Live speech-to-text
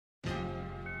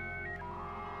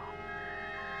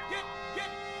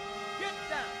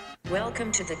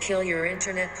Welcome to the Kill Your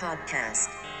Internet podcast.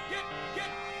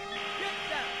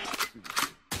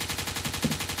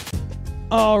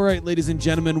 All right, ladies and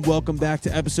gentlemen, welcome back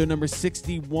to episode number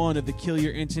 61 of the Kill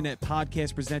Your Internet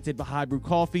podcast presented by High Brew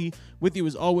Coffee. With you,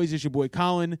 as always, is your boy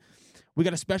Colin. We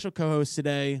got a special co-host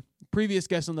today, previous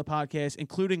guest on the podcast,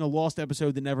 including a lost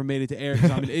episode that never made it to air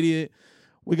because I'm an idiot.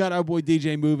 We got our boy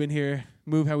DJ Move in here.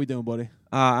 Move, how we doing, buddy?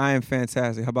 I am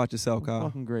fantastic. How about yourself, Kyle?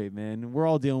 Fucking great, man. We're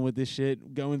all dealing with this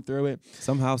shit, going through it.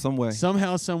 Somehow, some way.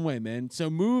 Somehow, some way, man. So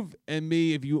Move and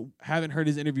me, if you haven't heard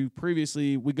his interview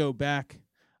previously, we go back.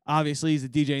 Obviously, he's a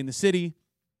DJ in the city.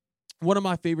 One of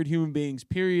my favorite human beings,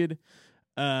 period.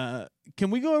 Can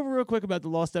we go over real quick about the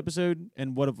lost episode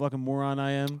and what a fucking moron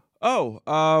I am? No,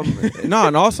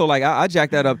 and also like I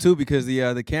jacked that up too because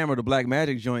the camera, the Black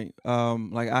Magic joint,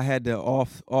 like I had the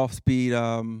off speed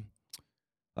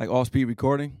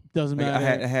recording. Doesn't like,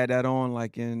 matter. I had that on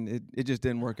and it just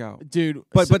didn't work out, Dude.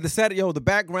 But the set, the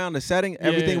background, the setting,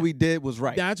 everything we did was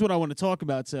right. That's what I want to talk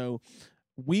about. So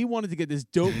we wanted to get this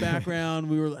dope background.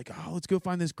 We were like, oh, let's go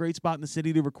find this great spot in the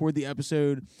city to record the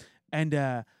episode.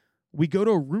 And we go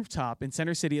to a rooftop in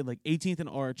Center City at 18th and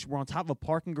Arch. We're on top of a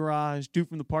parking garage. Dude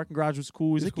from the parking garage was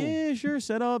cool. He's like, cool. Yeah, sure,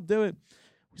 set up, do it.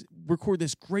 Record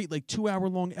this great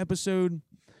 2-hour-long episode.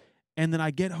 And then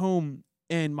I get home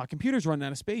and my computer's running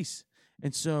out of space.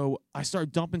 And so I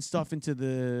start dumping stuff into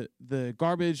the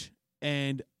garbage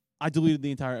and I deleted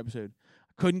the entire episode.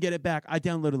 Couldn't get it back. I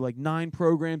downloaded 9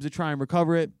 programs to try and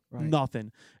recover it. Right.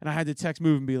 Nothing. And I had to text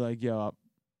Move and be like, yo,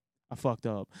 I fucked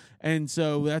up. And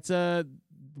so that's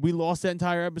we lost that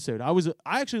entire episode.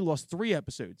 I actually lost 3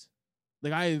 episodes.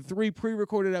 I had 3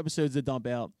 pre-recorded episodes to dump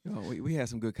out. Oh, we had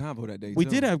some good convo that day. We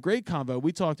did have great convo.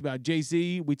 We talked about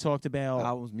Jay-Z. We talked about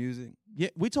albums, music. Yeah,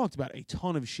 we talked about a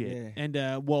ton of shit. Yeah.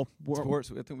 And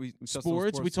sports. I think we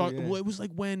sports. We talked. Yeah. Well, it was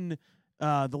when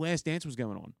The Last Dance was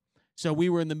going on. So we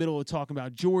were in the middle of talking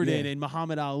about Jordan and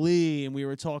Muhammad Ali, and we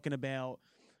were talking about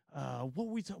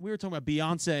we were talking about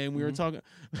Beyonce, and we were talking.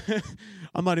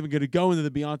 I'm not even going to go into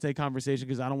the Beyonce conversation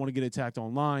because I don't want to get attacked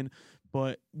online.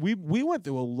 But we went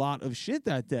through a lot of shit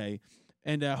that day,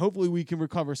 and hopefully we can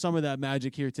recover some of that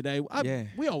magic here today.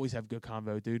 We always have good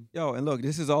convo, dude. Yo, and look,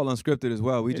 this is all unscripted as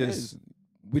well. We just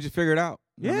figure it out.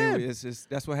 Yeah,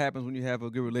 that's what happens when you have a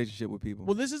good relationship with people.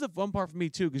 Well, this is the fun part for me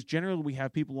too, because generally we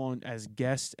have people on as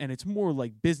guests, and it's more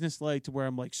business-like to where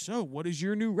I'm like, so what is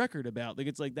your new record about?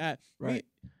 It's like that, right?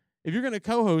 If you're gonna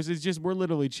co-host, it's just we're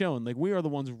literally chilling. We are the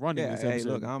ones running this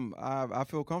episode. Hey, look, I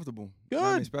feel comfortable.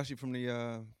 Good, especially from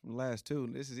the last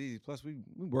 2. This is easy. Plus, we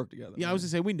work together. Yeah, man. I was gonna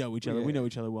say we know each other. Yeah. We know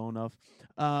each other well enough.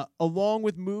 Along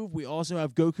with Move, we also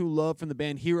have Goku Love from the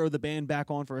band Hero the Band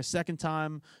back on for a second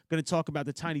time. Going to talk about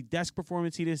the Tiny Desk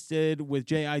performance he just did with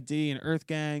JID and Earth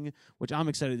Gang, which I'm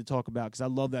excited to talk about because I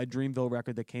love that Dreamville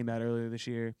record that came out earlier this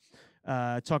year.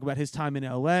 Talk about his time in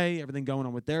LA, everything going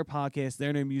on with their podcast,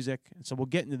 their new music. So we'll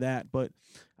get into that. But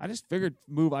I just figured,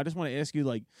 Move, I just want to ask you,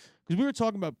 because we were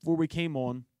talking about before we came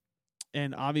on,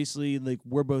 and obviously,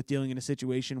 we're both dealing in a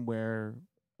situation where,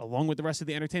 along with the rest of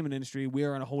the entertainment industry, we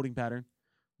are in a holding pattern.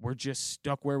 We're just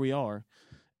stuck where we are.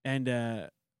 And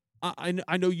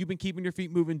I know you've been keeping your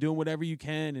feet moving, doing whatever you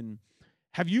can. And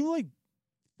have you,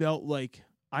 felt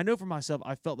I know for myself,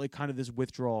 I felt kind of this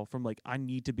withdrawal from, I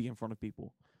need to be in front of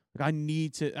people. I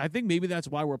think maybe that's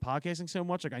why we're podcasting so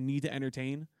much. I need to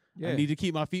entertain. Yeah. I need to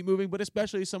keep my feet moving, but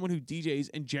especially as someone who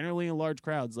DJs and generally in large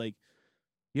crowds, you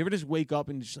ever just wake up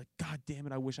and just God damn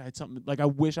it, I wish I had something. I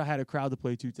wish I had a crowd to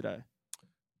play to today.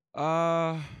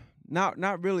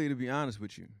 Not really, to be honest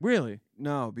with you. Really?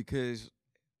 No, because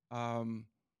I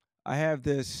have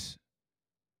this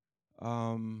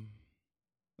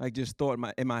just thought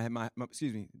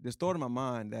this thought in my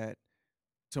mind that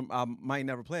I might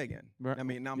never play again. Right. I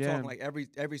mean, now I'm talking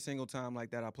every single time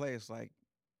that I play, it's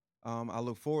I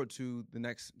look forward to the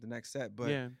next set,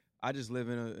 but I just live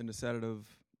in the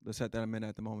set that I'm in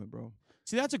at the moment, bro.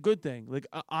 See, that's a good thing.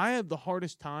 I have the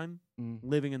hardest time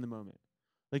living in the moment.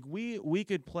 We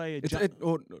could play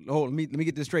let me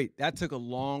get this straight. That took a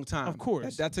long time. Of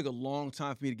course. That took a long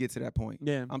time for me to get to that point.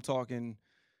 Yeah. I'm talking,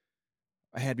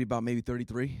 I had to be about maybe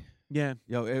 33. Yeah.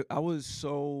 Yo, I was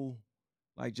so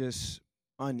just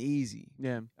uneasy.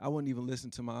 Yeah. I wouldn't even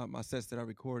listen to my sets that I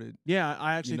recorded. Yeah,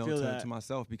 I actually feel that to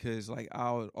myself because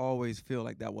I would always feel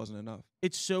that wasn't enough.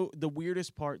 It's so the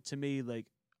weirdest part to me,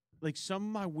 some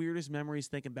of my weirdest memories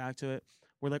thinking back to it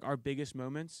were our biggest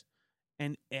moments.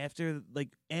 And after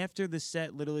the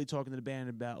set, literally talking to the band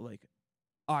about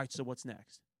all right, so what's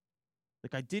next?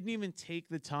 I didn't even take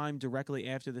the time directly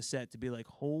after the set to be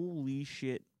holy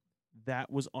shit,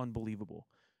 that was unbelievable.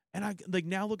 And I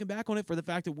now looking back on it for the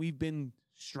fact that we've been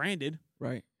stranded.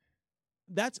 Right.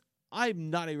 I'm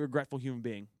not a regretful human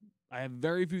being. I have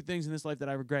very few things in this life that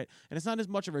I regret, and it's not as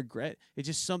much a regret. It's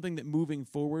just something that moving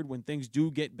forward, when things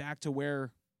do get back to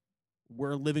where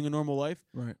we're living a normal life,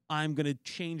 right, I'm gonna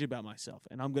change about myself,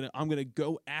 and I'm gonna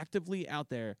go actively out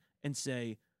there and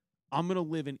say, I'm gonna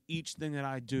live in each thing that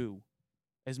I do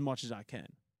as much as I can.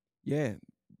 Yeah,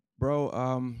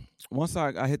 bro. Once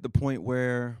I hit the point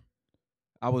where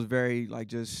I was very like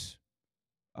just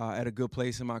at a good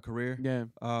place in my career. Yeah.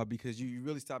 Because you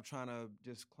really stop trying to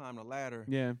just climb the ladder.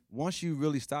 Yeah. Once you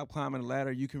really stop climbing the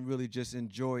ladder, you can really just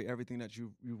enjoy everything that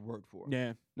you've worked for.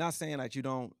 Yeah. Not saying that you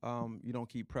don't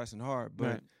keep pressing hard, but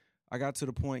right. I got to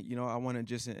the point, I want to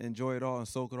just enjoy it all and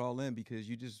soak it all in, because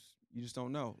you just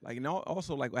don't know. Like, and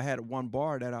also, like, I had one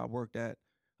bar that I worked at,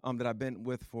 that I've been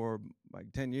with for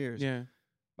like 10 years. Yeah.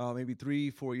 Maybe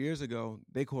 3-4 years ago,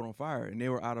 they caught on fire, and they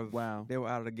were out of Wow. They were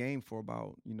out of the game for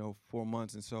about 4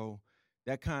 months, and so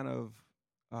that kind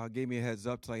of gave me a heads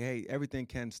up to like, hey, everything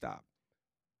can stop.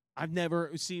 I've never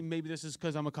seen. Maybe this is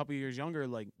because I'm a couple years younger.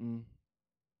 Like,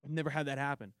 I've never had that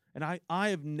happen, and I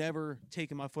have never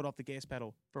taken my foot off the gas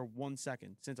pedal for 1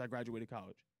 second since I graduated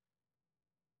college.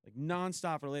 Like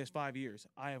nonstop for the last 5 years,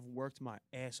 I have worked my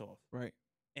ass off. Right.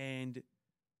 And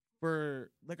for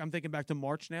like, I'm thinking back to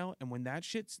March now, and when that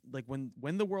shit's like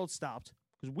when the world stopped,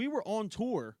 because we were on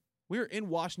tour, we were in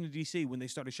Washington D.C. when they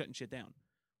started shutting shit down.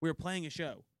 We were playing a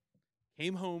show,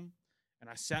 came home,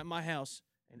 and I sat in my house,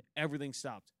 and everything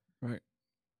stopped. Right.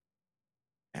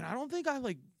 And I don't think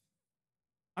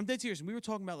I'm dead serious. And we were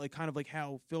talking about like kind of like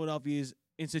how Philadelphia is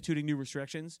instituting new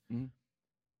restrictions. Mm-hmm.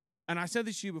 And I said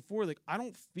this to you before, like, I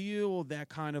don't feel that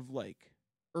kind of like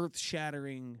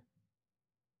earth-shattering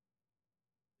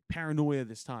paranoia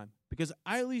this time, because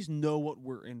I at least know what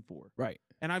we're in for. Right.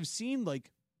 And I've seen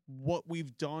like what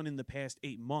we've done in the past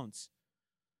 8 months.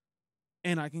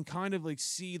 And I can kind of like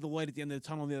see the light at the end of the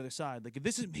tunnel on the other side. Like, if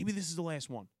maybe this is the last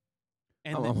one.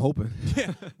 And I'm hoping.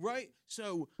 Yeah, right?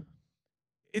 So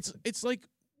it's like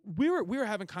we were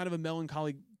having kind of a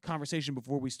melancholy conversation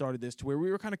before we started this, to where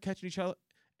we were kind of catching each other.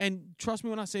 And trust me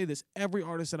when I say this, every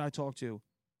artist that I talk to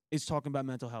is talking about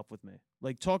mental health with me.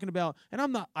 Like, talking about,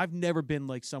 and I've never been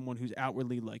like someone who's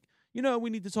outwardly like, we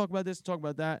need to talk about this, talk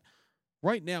about that.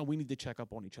 Right now, we need to check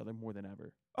up on each other more than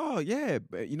ever. Oh yeah,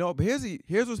 but but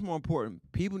here's what's more important.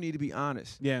 People need to be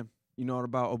honest. Yeah.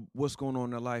 About what's going on in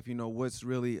their life. What's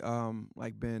really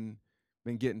like been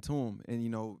getting to them.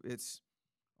 And it's,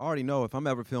 I already know if I'm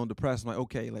ever feeling depressed, I'm like,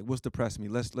 okay, like what's depressing me?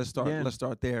 Let's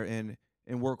start there and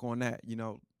work on that.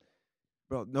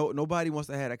 Bro, nobody wants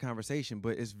to have that conversation,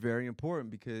 but it's very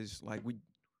important, because like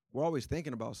we're always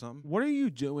thinking about something. What are you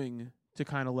doing to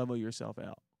kind of level yourself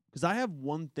out? Because I have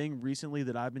one thing recently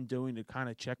that I've been doing to kind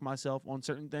of check myself on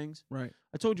certain things. Right.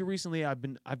 I told you recently I've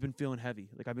been feeling heavy.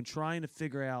 Like, I've been trying to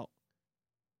figure out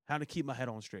how to keep my head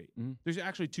on straight. Mm-hmm. There's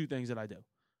actually 2 things that I do.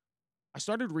 I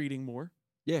started reading more.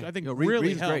 Yeah, I think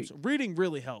really helps. Great. Reading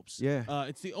really helps. Yeah.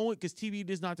 It's the only, because TV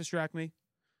does not distract me.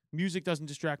 Music doesn't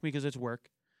distract me because it's work.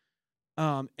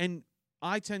 And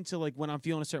I tend to, like, when I'm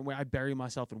feeling a certain way, I bury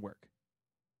myself in work.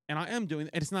 And I am doing,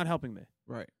 and it's not helping me.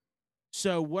 Right.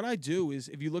 So what I do is,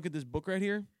 if you look at this book right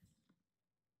here,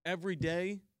 every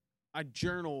day I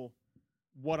journal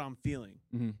what I'm feeling.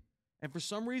 Mm-hmm. And for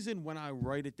some reason, when I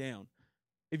write it down,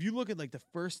 if you look at like the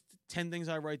first 10 things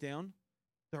I write down,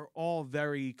 they're all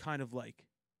very kind of like,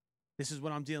 this is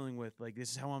what I'm dealing with. Like,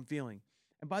 this is how I'm feeling.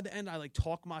 And by the end, I like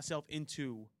talk myself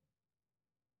into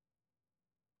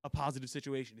a positive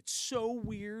situation. It's so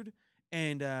weird.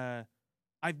 And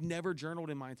I've never journaled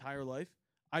in my entire life.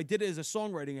 I did it as a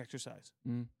songwriting exercise,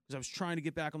 because I was trying to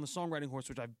get back on the songwriting horse,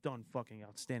 which I've done fucking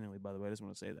outstandingly, by the way. I just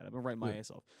want to say that. I've been writing my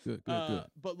ass off. Good.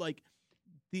 But like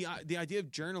the idea of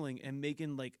journaling and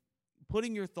making, like,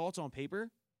 putting your thoughts on paper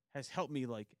has helped me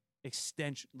like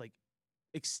extensively.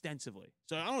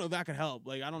 So I don't know if that could help.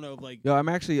 Like, I don't know if like. Yo, I'm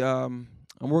actually I'm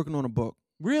working on a book.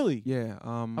 Really? Yeah.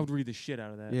 I would read the shit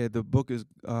out of that. Yeah, the book is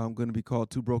going to be called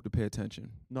Too Broke to Pay Attention.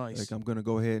 Nice. Like, I'm going to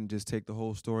go ahead and just take the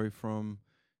whole story from,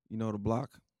 the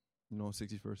block,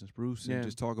 61st and Spruce, and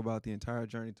just talk about the entire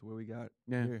journey to where we got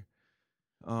here.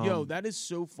 Yo, that is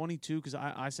so funny too, because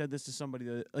I said this to somebody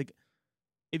that, like,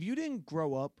 if you didn't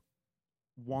grow up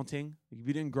wanting, if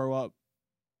you didn't grow up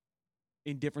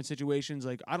in different situations,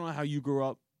 like, I don't know how you grew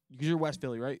up, because you're West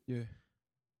Philly, right? Yeah.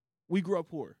 We grew up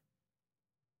poor.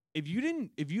 If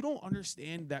you don't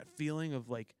understand that feeling of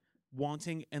like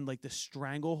wanting and like the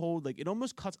stranglehold, like, it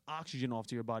almost cuts oxygen off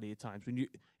to your body at times when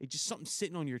it's just something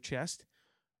sitting on your chest.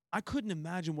 I couldn't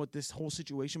imagine what this whole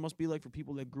situation must be like for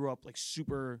people that grew up like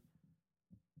super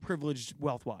privileged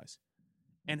wealth-wise.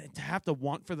 And to have to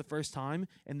want for the first time,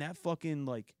 and that fucking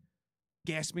like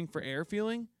gasping for air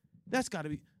feeling, that's got to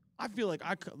be, I feel like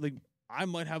I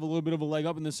might have a little bit of a leg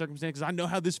up in this circumstance because I know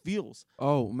how this feels.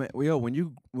 Oh man, well, yo, when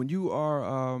you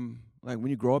are like when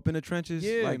you grow up in the trenches,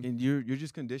 Yeah. like and you're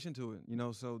just conditioned to it, you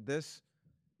know. So this,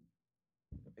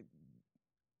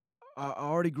 I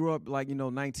already grew up like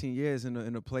 19 years in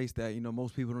a place that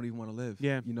most people don't even want to live.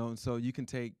 Yeah. You know, and so you can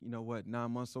take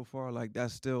 9 months so far, like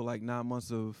that's still like 9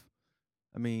 months of,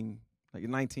 I mean, like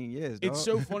 19 years. It's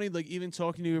dog. so funny, like even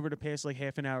talking to you over the past like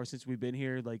half an hour since we've been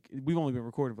here, like we've only been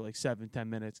recording for like 7-10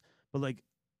 minutes, but like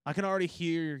I can already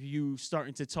hear you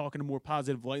starting to talk in a more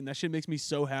positive light, and that shit makes me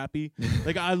so happy.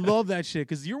 Like I love that shit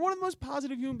because you're one of the most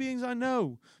positive human beings I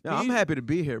know. Yeah, I'm happy to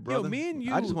be here, brother. me and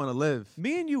you, I just want to live.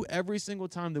 Me and you, every single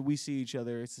time that we see each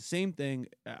other, it's the same thing.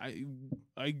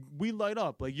 We light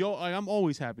up. Like I'm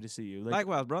always happy to see you. Like,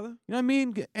 Likewise, brother. you know what I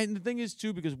mean? And the thing is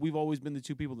too, because we've always been the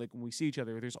two people. Like when we see each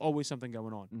other, there's always something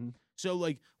going on. Mhm. So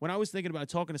like when I was thinking about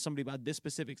talking to somebody about this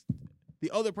specific,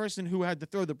 the other person who had to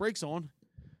throw the brakes on,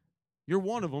 you're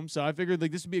one of them. So I figured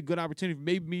like this would be a good opportunity for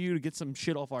maybe you to get some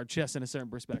shit off our chest in a certain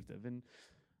perspective. And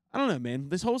I don't know, man.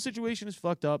 This whole situation is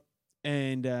fucked up.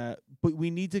 And but we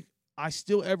need to. I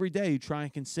still every day try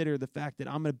and consider the fact that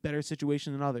I'm in a better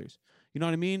situation than others. You know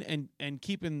what I mean? And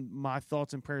keeping my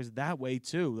thoughts and prayers that way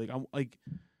too. Like I'm like,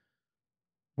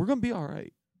 we're gonna be all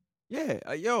right.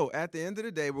 Yeah, yo. At the end of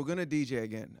the day, we're gonna DJ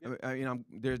again.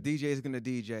 There's DJs gonna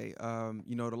DJ.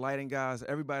 The lighting guys,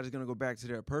 everybody's gonna go back to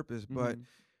their purpose. But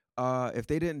if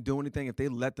they didn't do anything, if they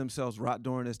let themselves rot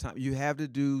during this time, you have to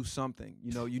do something.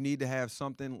 You need to have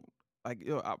something like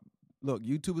look.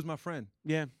 YouTube is my friend.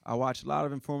 Yeah, I watch a lot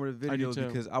of informative videos too.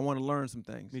 because I want to learn some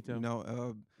things. Me too.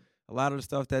 A lot of the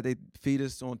stuff that they feed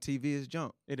us on TV is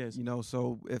junk. it is.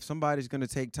 So if somebody's gonna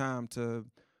take time to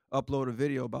upload a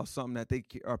video about something that they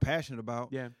are passionate about,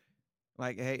 Yeah.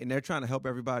 like, hey, and they're trying to help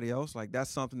everybody else, like that's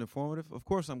something informative. Of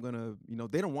course, I'm gonna,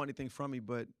 they don't want anything from me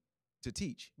but to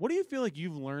teach. What do you feel like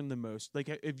you've learned the most? Like,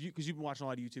 because you've been watching a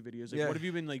lot of YouTube videos. Like, Yeah. what have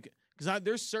you been like? Because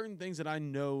there's certain things that I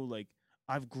know, like,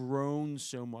 I've grown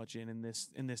so much in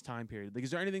this time period. Like,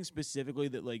 is there anything specifically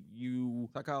that like you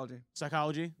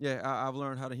psychology? Yeah, I've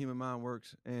learned how the human mind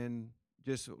works and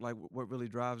just like what really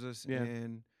drives us, Yeah.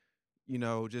 and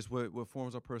just what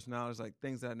forms our personalities, like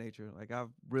things of that nature. Like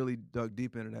I've really dug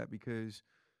deep into that because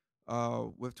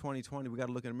with 2020, we got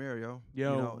to look in the mirror, yo.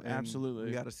 Yo, and absolutely.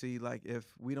 We got to see, like, if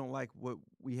we don't like what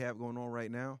we have going on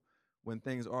right now, when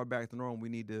things are back to normal, we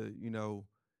need to,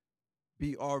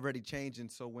 be already changing.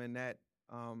 So when that,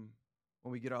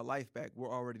 when we get our life back,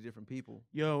 we're already different people.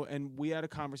 Yo, and we had a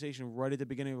conversation right at the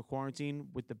beginning of quarantine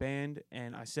with the band,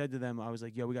 and I said to them, I was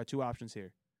like, yo, we got two options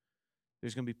here.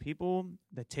 There's going to be people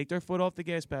that take their foot off the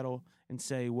gas pedal and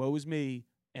say, woe is me,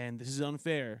 and this is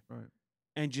unfair, Right.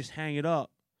 and just hang it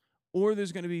up. Or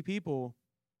there's going to be people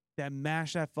that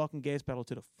mash that fucking gas pedal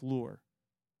to the floor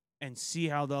and see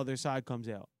how the other side comes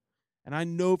out. And I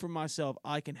know for myself,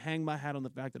 I can hang my hat on the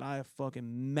fact that I have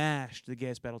fucking mashed the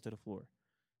gas pedal to the floor.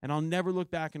 And I'll never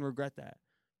look back and regret that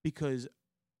because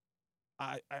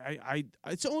I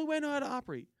it's the only way I know how to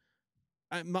operate.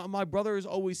 My brother has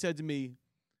always said to me,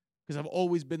 because I've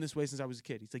always been this way since I was a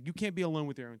kid. He's like, you can't be alone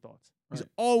with your own thoughts. He's Right.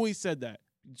 always said that.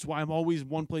 It's why I'm always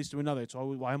one place to another. It's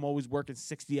always why I'm always working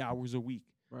 60 hours a week.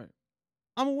 Right.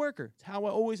 I'm a worker. It's how I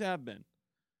always have been.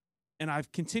 And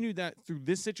I've continued that through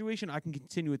this situation. I can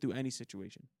continue it through any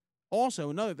situation. Also,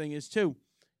 another thing is, too,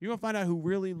 you're going to find out who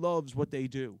really loves what they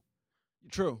do.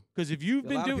 True. Because if you've A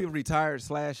been lot of doing... people retired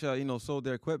 / sold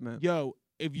their equipment. Yo,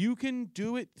 if you can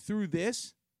do it through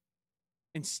this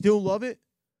and still love it,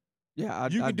 Yeah,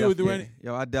 you can do it through any...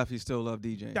 Yo, I definitely still love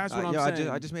DJing. That's what I'm saying.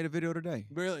 I just made a video today.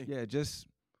 Really? Yeah, just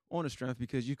on the strength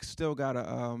because you still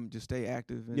gotta just stay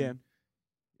active. And Yeah.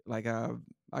 Like I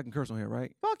can curse on here,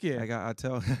 right? Fuck yeah. Like I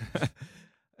tell,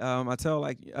 I tell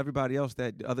like everybody else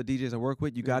that other DJs I work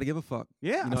with, you gotta give a fuck.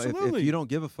 Yeah, If absolutely. you don't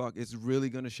give a fuck, it's really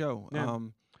gonna show. Yeah.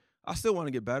 I still want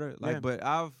to get better, Yeah. but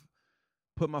I've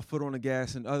put my foot on the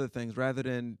gas and other things rather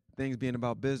than things being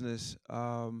about business.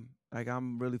 Like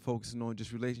I'm really focusing on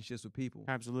just relationships with people.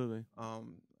 Absolutely.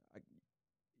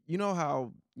 You know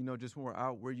how, just when we're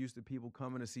out, we're used to people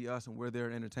coming to see us and we're there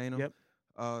to entertain them.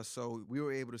 Yep. So we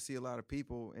were able to see a lot of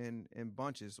people in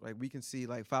bunches. Like we can see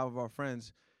like 5 of our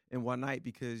friends in one night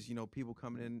because, people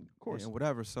coming in course. and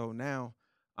whatever. So now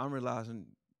I'm realizing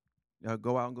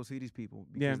go out and go see these people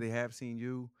because they have seen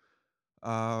you.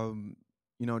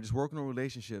 Just working on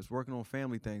relationships, working on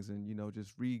family things, and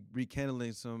just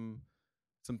rekindling some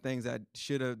things that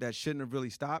shouldn't have really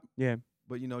stopped. Yeah.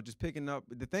 But just picking up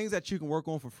the things that you can work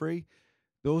on for free.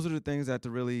 Those are the things that to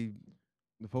really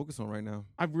focus on right now.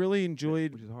 I've really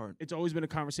enjoyed. Which is hard. It's always been a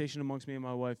conversation amongst me and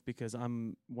my wife because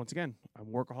I'm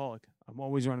workaholic. I'm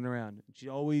always running around. She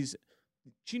always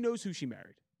she knows who she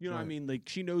married. You know what I Right. mean? Like,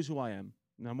 she knows who I am,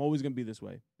 and I'm always gonna be this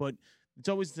way. But it's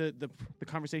always the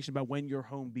conversation about when you're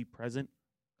home, be present,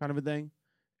 kind of a thing.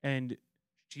 And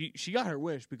she got her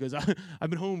wish because I've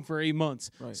been home for 8 months.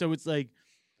 Right. So it's like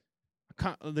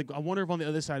I wonder if on the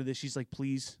other side of this, she's like,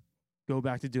 please go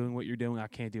back to doing what you're doing. I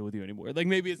can't deal with you anymore. Like,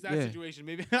 maybe it's that Yeah. situation.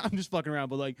 Maybe I'm just fucking around.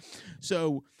 But like,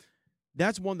 so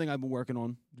that's one thing I've been working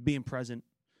on, being present.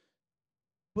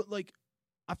 But like,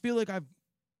 I feel like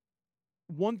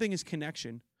one thing is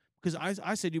connection. Because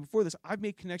I said to you before this, I've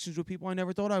made connections with people I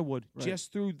never thought I would, Right.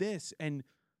 just through this and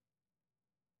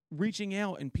reaching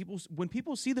out. And when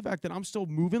people see the fact that I'm still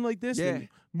moving like this, Yeah. and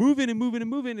moving and moving and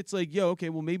moving, it's like, yo, okay,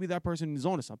 well, maybe that person is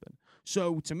onto something.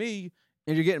 So to me,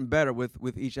 And you're getting better with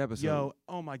each episode. yo,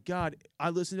 oh my God,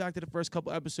 I listened back to the first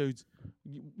couple episodes.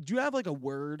 Do you have like a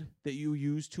word that you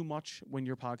use too much when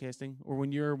you're podcasting or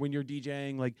when you're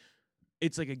DJing? Like,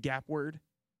 it's like a gap word.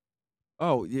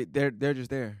 Oh, yeah, they're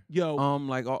just there. Yo,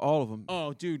 Like all of them.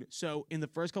 oh, dude. So in the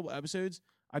first couple episodes,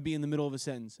 I'd be in the middle of a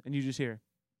sentence, and you just hear,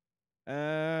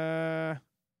 yeah,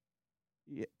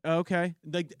 okay.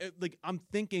 Like I'm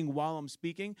thinking while I'm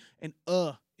speaking, and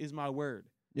is my word.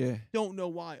 Yeah. Don't know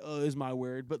why is my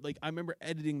word, but like I remember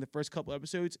editing the first couple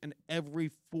episodes, and every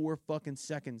 4 fucking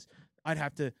seconds, I'd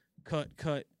have to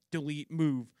cut, delete,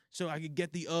 move, so I could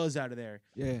get the out of there.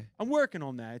 Yeah. I'm working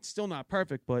on that. It's still not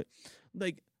perfect, but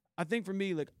like I think for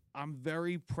me, like I'm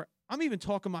I'm even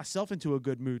talking myself into a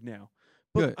good mood now.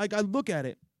 But Good. like I look at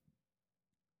it,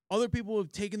 other people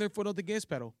have taken their foot off the gas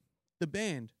pedal. The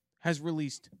band has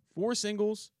released 4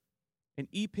 singles, an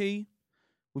EP.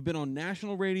 We've been on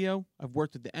national radio. I've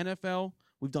worked with the NFL.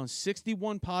 We've done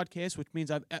 61 podcasts, which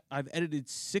means I've edited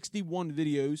 61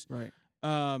 videos. Right.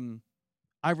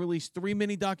 I've released 3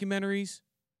 mini documentaries.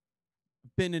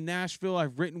 Been in Nashville.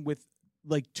 I've written with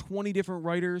like 20 different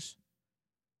writers.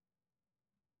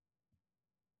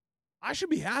 I should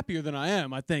be happier than I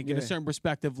am, I think, in a Yeah. certain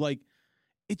perspective. Like,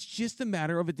 it's just a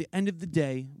matter of, at the end of the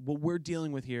day, what we're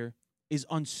dealing with here is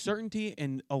uncertainty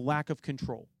and a lack of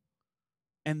control.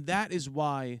 And that is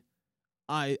why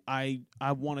I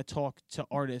want to talk to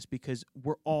artists, because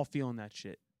we're all feeling that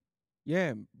shit.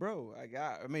 Yeah, bro.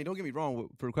 I mean, don't get me wrong.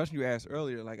 For the question you asked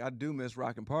earlier, like I do miss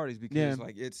rocking parties because Yeah.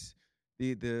 like it's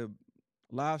the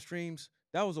live streams.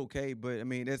 That was okay, but I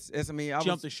mean, it's I mean,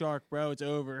 Jump the shark, bro. It's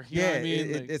over. You know what I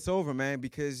mean? Like, it's over, man,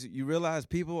 because you realize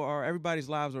everybody's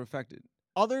lives are affected.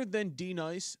 other than D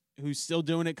Nice, who's still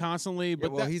doing it constantly, Yeah,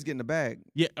 but well, he's getting the bag.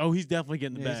 he's definitely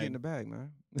getting the Yeah, he's bag. getting the bag,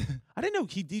 man. I didn't know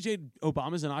he DJ'd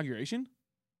Obama's inauguration.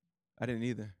 I didn't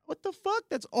either. What the fuck?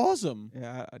 That's awesome.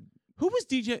 Yeah, Who was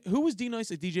D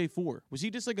Nice a DJ for? Was he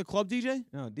just like a club DJ?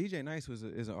 no. DJ Nice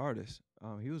is an artist.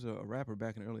 He was a rapper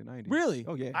back in the early '90s. Really?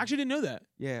 Oh yeah. I actually didn't know that.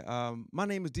 Yeah. My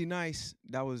name is D Nice.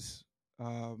 That was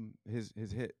his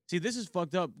hit. See, this is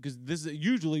fucked up because this is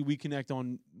usually we connect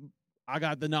on. I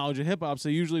got the knowledge of hip hop, so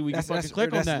usually we can fucking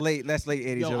click on that. That's late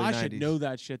 '80s, Yo, early I 90s. should know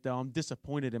that shit though. I'm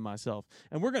disappointed in myself.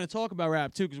 And we're gonna talk about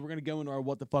rap too, because we're gonna go into our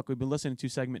what the fuck we've been listening to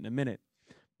segment in a minute.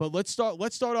 But let's start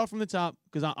off from the top,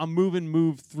 because I'm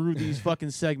move through these fucking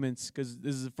segments, because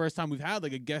this is the first time we've had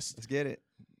like a guest. Let's get it.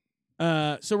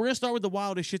 So we're gonna start with the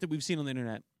wildest shit that we've seen on the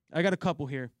internet. I got a couple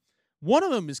here. One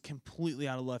of them is completely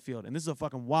out of left field, and this is a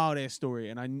fucking wild ass story.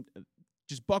 And I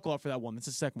just buckle up for that one. That's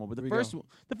the second one. But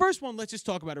the first one, let's just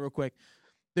talk about it real quick.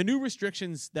 The new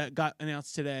restrictions that got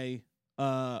announced today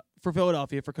for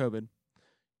Philadelphia for COVID.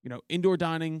 You know, indoor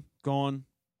dining gone.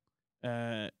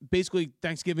 Basically,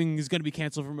 Thanksgiving is going to be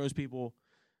canceled for most people.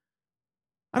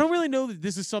 I don't really know that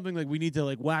this is something like we need to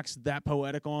like wax that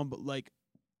poetic on, but like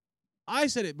I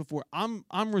said it before, I'm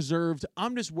reserved.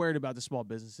 I'm just worried about the small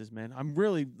businesses, man. I'm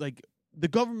really like the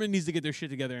government needs to get their shit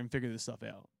together and figure this stuff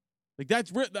out. Like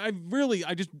that's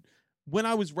when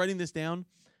I was writing this down,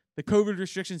 the COVID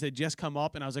restrictions had just come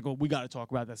up, and I was like, well, we got to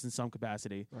talk about this in some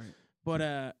capacity. Right. But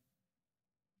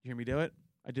you hear me do it?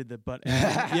 I did the butt.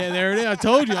 Yeah, there it is. I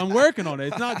told you, I'm working on it.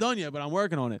 It's not done yet, but I'm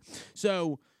working on it.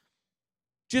 So,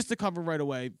 just to cover right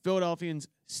away, Philadelphians,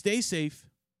 stay safe.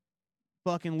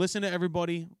 Fucking listen to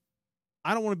everybody.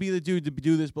 I don't want to be the dude to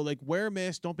do this, but like, wear a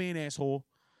mask. Don't be an asshole.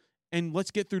 And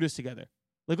let's get through this together.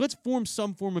 Like, let's form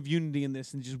some form of unity in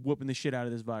this and just whooping the shit out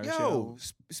of this virus. Yo,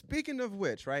 speaking of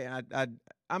which, right?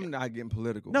 I'm not getting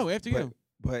political. No, after you.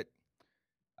 But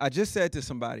I just said to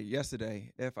somebody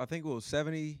yesterday, if I think it was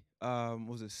 70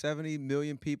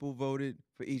 million people voted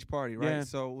for each party, right? Yeah.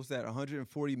 So what's that,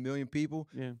 140 million people?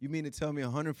 Yeah. You mean to tell me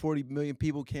 140 million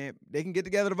people they can get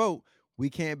together to vote? We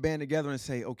can't band together and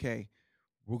say, okay,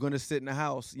 we're going to sit in the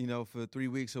house, for 3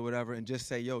 weeks or whatever and just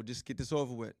say, yo, just get this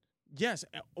over with. Yes.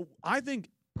 I think,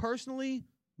 personally,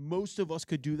 most of us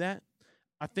could do that.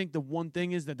 I think the one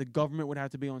thing is that the government would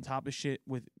have to be on top of shit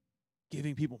with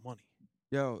giving people money.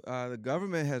 Yo, the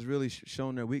government has really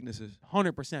shown their weaknesses.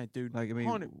 100%, dude. Like, I mean,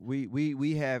 100.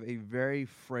 we have a very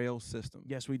frail system.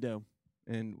 Yes, we do.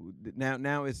 And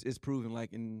now it's proven,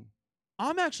 like, in...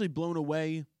 I'm actually blown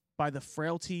away by the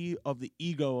frailty of the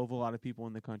ego of a lot of people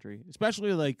in the country,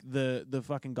 especially like the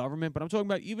fucking government. But I'm talking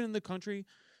about even in the country,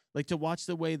 like to watch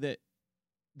the way that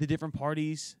the different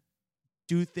parties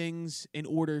do things in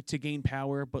order to gain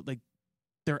power, but like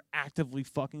they're actively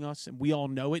fucking us, and we all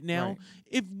know it now. Right.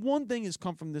 If one thing has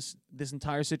come from this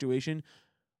entire situation,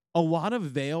 a lot of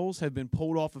veils have been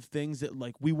pulled off of things that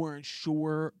like we weren't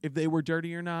sure if they were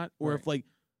dirty or not, or if like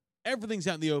everything's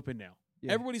out in the open now.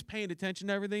 Yeah. Everybody's paying attention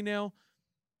to everything now.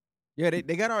 Yeah, they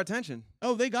got our attention.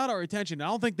 Oh, they got our attention. I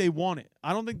don't think they want it.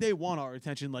 I don't think they want our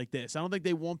attention like this. I don't think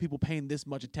they want people paying this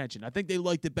much attention. I think they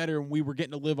liked it better when we were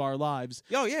getting to live our lives.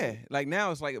 Yo, yeah. Like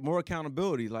now it's like more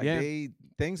accountability. Like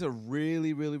things are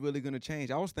really, really, really going to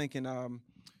change. I was thinking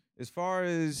as far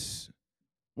as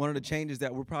one of the changes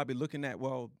that we're probably looking at,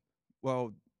 well,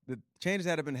 the changes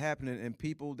that have been happening in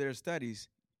people, their studies,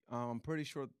 I'm pretty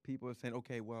sure people are saying,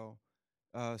 okay, well,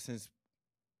 since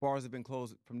bars have been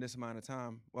closed from this amount of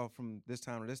time, well, from this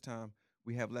time to this time,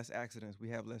 we have less accidents, we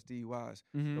have less DUIs.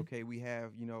 Mm-hmm. Okay, we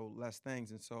have, less things.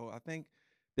 And so I think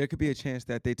there could be a chance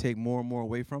that they take more and more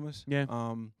away from us. Yeah.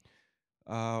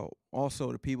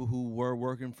 Also, the people who were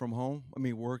working from home,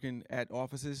 working at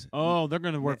offices. Oh, they're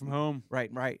going to work from home.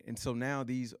 Right. And so now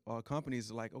these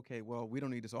companies are like, okay, well, we don't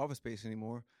need this office space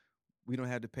anymore. We don't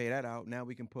have to pay that out. Now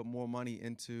we can put more money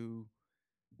into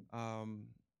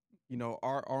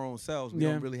our own selves. We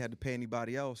don't really have to pay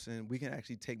anybody else, and we can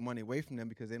actually take money away from them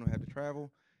because they don't have to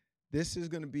travel. This is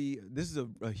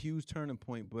a huge turning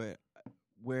point, but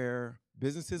where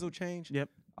businesses will change. Yep.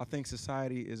 I think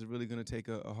society is really going to take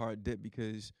a hard dip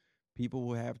because people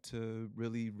will have to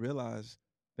really realize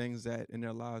things that in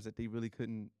their lives that they really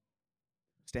couldn't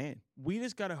stand. We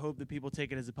just got to hope that people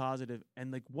take it as a positive.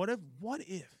 And like, what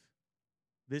if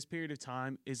this period of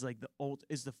time is like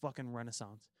is the fucking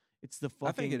Renaissance? It's the fucking...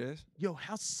 I think it is. Yo,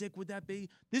 how sick would that be?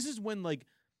 This is when like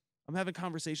I'm having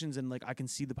conversations and like I can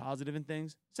see the positive in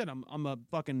things. Said I'm a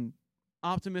fucking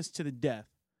optimist to the death.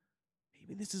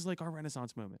 Maybe this is like our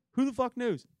Renaissance moment. Who the fuck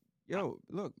knows? Yo,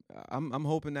 look, I'm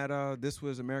hoping that this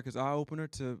was America's eye opener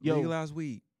to legalize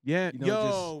weed. Yeah,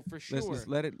 for sure. Let's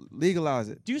let it legalize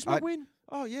it. Do you smoke weed?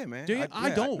 Oh yeah, man. Do you? I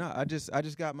don't. No, I just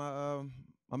got my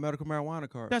my medical marijuana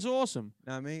card. That's awesome.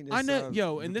 Know what I mean, I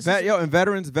know, and this and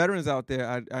veterans out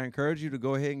there, I encourage you to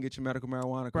go ahead and get your medical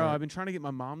marijuana card. Bro, I've been trying to get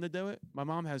my mom to do it. My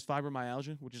mom has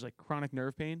fibromyalgia, which is like chronic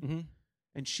nerve pain,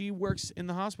 and she works in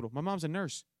the hospital. My mom's a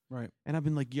nurse, right? And I've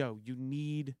been like, yo, you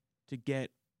need to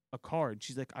get a card.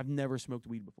 She's like, I've never smoked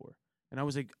weed before, and I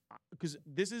was like, because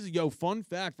this is fun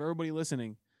fact for everybody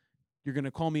listening. You're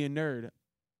gonna call me a nerd.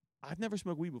 I've never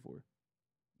smoked weed before.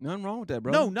 Nothing wrong with that,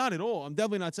 bro. No, not at all. I'm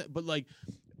definitely not. But like,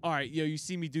 all right, you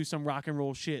see me do some rock and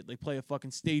roll shit, like play a fucking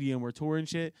stadium or tour and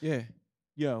shit. Yeah.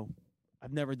 Yo,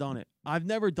 I've never done it. I've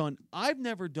never done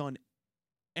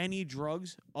any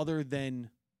drugs other than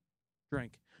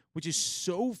drink, which is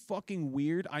so fucking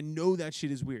weird. I know that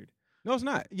shit is weird. No, it's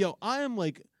not. Yo, I am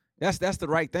like. That's the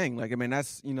right thing. Like, I mean,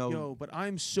 that's, Yo, but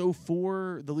I'm so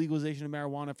for the legalization of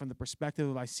marijuana from the perspective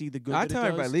of I see the good. I tell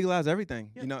everybody, legalize everything.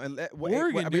 Yeah. And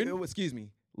Oregon, dude. Excuse me.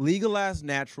 Legalize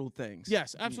natural things.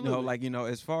 Yes, absolutely.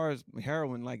 As far as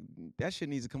heroin, like that shit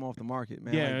needs to come off the market,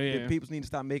 man. Yeah. People need to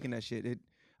stop making that shit.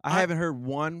 I haven't heard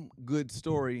one good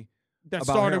story that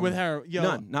about started heroin. with heroin. Yo,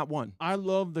 none, not one. I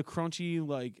love the crunchy,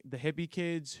 like the hippie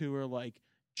kids who are like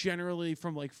generally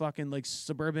from like fucking like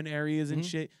suburban areas and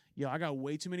shit. Yo, I got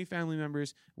way too many family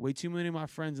members, way too many of my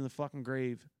friends in the fucking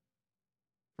grave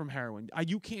from heroin.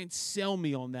 You can't sell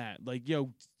me on that. Like,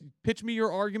 yo, pitch me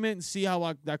your argument and see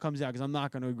how that comes out, because I'm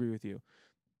not going to agree with you.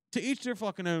 To each their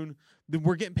fucking own.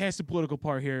 We're getting past the political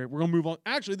part here. We're going to move on.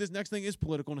 Actually, this next thing is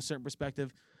political in a certain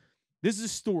perspective. This is a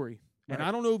story. Right. And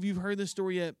I don't know if you've heard this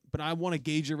story yet, but I want to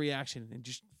gauge your reaction and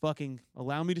just fucking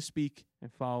allow me to speak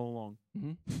and follow along.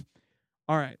 Mm-hmm.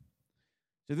 All right.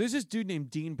 So there's this dude named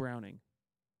Dean Browning.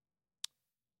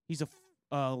 He's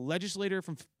a legislator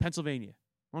from Pennsylvania.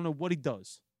 I don't know what he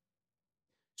does.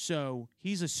 So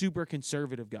he's a super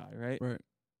conservative guy, right? Right.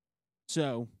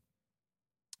 So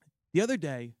the other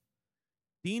day,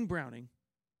 Dean Browning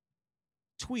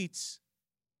tweets,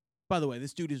 by the way,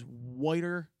 this dude is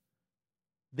whiter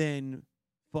than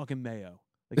fucking Mayo.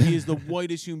 Like, he is the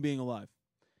whitest human being alive.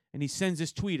 And he sends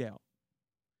this tweet out.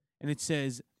 And it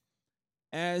says,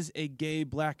 as a gay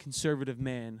black conservative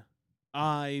man,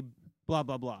 I blah,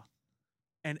 blah, blah.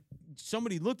 And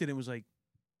somebody looked at it and was like,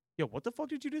 yo, what the fuck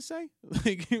did you just say?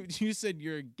 Like, you said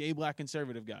you're a gay black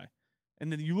conservative guy.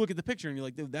 And then you look at the picture and you're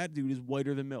like, dude, that dude is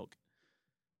whiter than milk.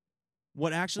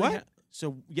 What actually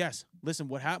so, yes, listen,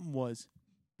 what happened was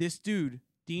this dude,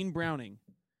 Dean Browning,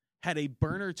 had a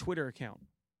burner Twitter account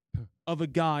of a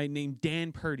guy named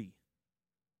Dan Purdy,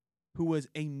 who was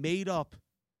a made-up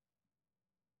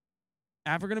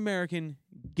African-American,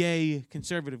 gay,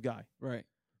 conservative guy. Right.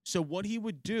 So what he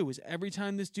would do is every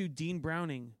time this dude, Dean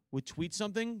Browning, would tweet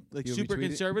something, like super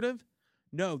conservative,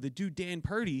 the dude, Dan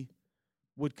Purdy,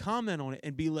 would comment on it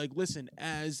and be like, listen,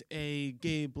 as a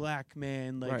gay black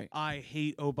man, like, I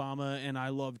hate Obama and I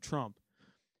love Trump.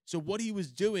 So what he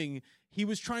was doing, he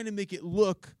was trying to make it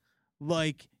look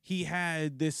like he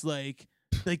had this, like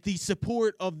the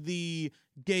support of the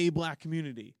gay black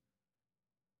community.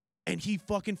 And he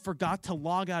fucking forgot to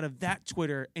log out of that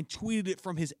Twitter and tweeted it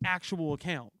from his actual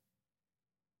account.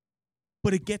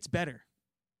 But it gets better.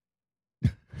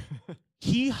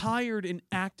 He hired an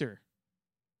actor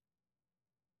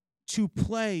to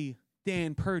play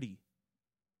Dan Purdy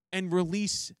and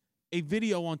release a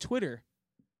video on Twitter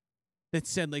that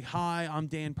said, like, hi, I'm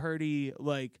Dan Purdy.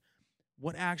 Like,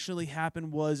 what actually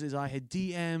happened is I had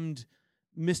DM'd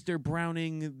Mr.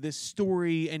 Browning this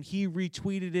story and he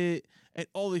retweeted it and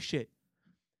all this shit.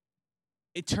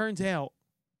 It turns out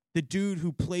the dude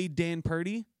who played Dan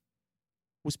Purdy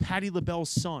was Patti LaBelle's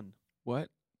son. What?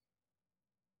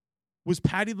 Was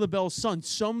Patti LaBelle's son.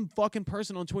 Some fucking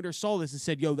person on Twitter saw this and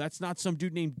said, yo, that's not some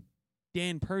dude named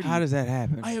Dan Purdy. How does that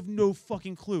happen? I have no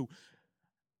fucking clue.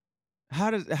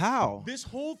 How? This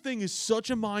whole thing is such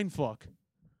a mindfuck.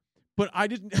 But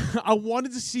I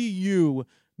wanted to see you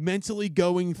mentally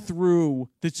going through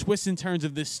the twists and turns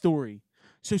of this story.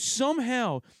 So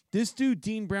somehow this dude,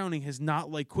 Dean Browning, has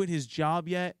not like quit his job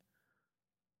yet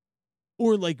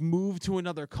or like moved to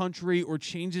another country or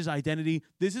changed his identity.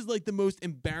 This is like the most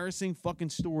embarrassing fucking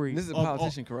story. This is a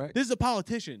politician, correct? This is a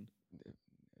politician.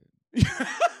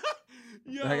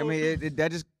 Yo. Like, I mean,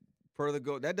 that just further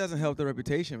that doesn't help their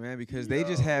reputation, man, because they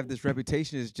just have this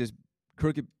reputation as just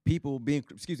crooked people being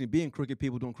crooked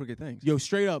people doing crooked things. Yo,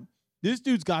 straight up. This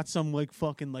dude's got some like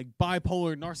fucking like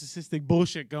bipolar narcissistic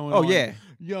bullshit going on. Oh yeah.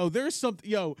 Yo, there's something.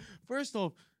 Yo, first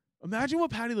off, imagine what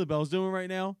Patti LaBelle's doing right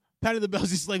now. Patti LaBelle's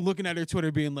just like looking at her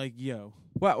Twitter being like, yo.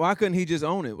 Why couldn't he just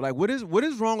own it? Like, what is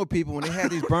wrong with people when they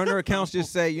have these burner accounts?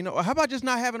 Just say, how about just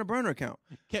not having a burner account?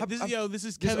 This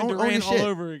is Kevin Durant all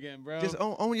over again, bro. Just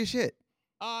own your shit.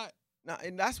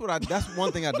 And that's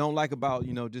one thing I don't like about,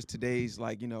 just today's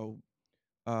like in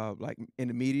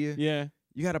the media. Yeah.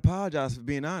 You got to apologize for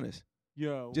being honest.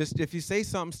 Yo. Just if you say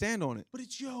something, stand on it. But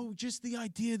it's, just the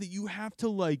idea that you have to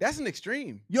like. That's an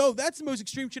extreme. Yo, that's the most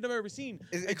extreme shit I've ever seen.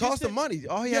 It costs them money.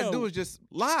 All he had to do is just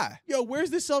lie. Yo, where's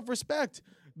the self-respect?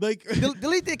 Like,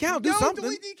 delete the account. Do something.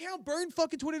 Delete the account. Burn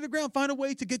fucking Twitter to the ground. Find a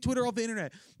way to get Twitter off the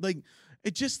internet. Like,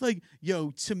 it's just like,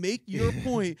 to make your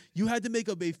point, you had to make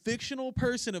up a fictional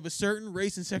person of a certain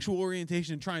race and sexual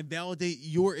orientation and try and validate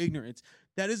your ignorance.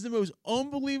 That is the most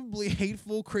unbelievably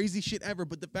hateful, crazy shit ever.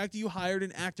 But the fact that you hired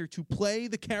an actor to play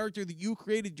the character that you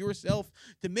created yourself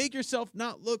to make yourself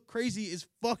not look crazy is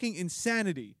fucking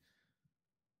insanity.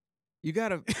 You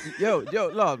gotta,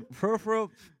 look, for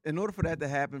real, in order for that to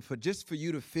happen, for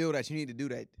you to feel that you need to do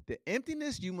that, the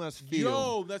emptiness you must feel.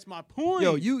 Yo, that's my point.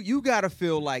 Yo, you gotta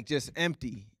feel like just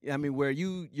empty. I mean, where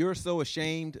you're so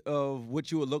ashamed of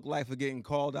what you would look like for getting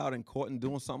called out in court and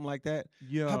doing something like that.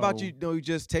 Yo. How about you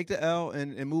just take the L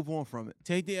and move on from it?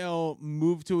 Take the L,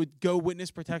 move to go witness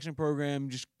protection program,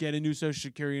 just get a new social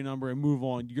security number and move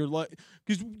on. You're like,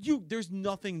 because there's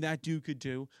nothing that dude could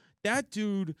do. That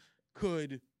dude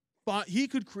could. But he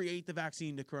could create the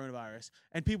vaccine to coronavirus,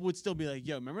 and people would still be like,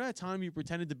 yo, remember that time you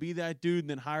pretended to be that dude and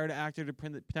then hired an actor to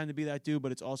pretend to be that dude,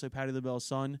 but it's also Patti LaBelle's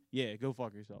son? Yeah, go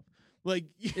fuck yourself. Like,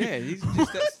 yeah, he's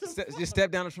just step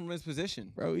down from his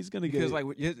position. Bro, he's going to get it. Because,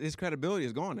 like, his credibility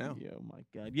is gone now. Oh, my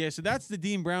God. Yeah, so that's the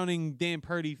Dean Browning, Dan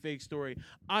Purdy fake story.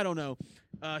 I don't know.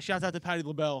 Shouts out to Patti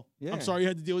LaBelle. Yeah. I'm sorry you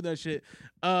had to deal with that shit.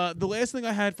 The last thing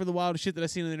I had for the wildest shit that I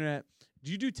seen on the internet,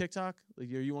 do you do TikTok?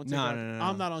 Like, are you on TikTok? No.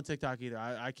 I'm not on TikTok either.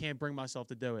 I can't bring myself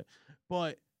to do it.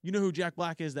 But you know who Jack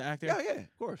Black is, the actor? Yeah,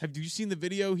 of course. Have you seen the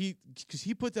video? Because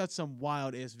he puts out some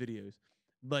wild-ass videos.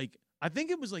 Like, I think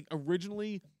it was, like,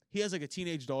 originally, he has, like, a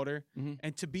teenage daughter. Mm-hmm.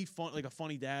 And to be fun, like, a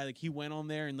funny dad, like, he went on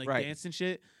there and, like, danced and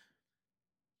shit.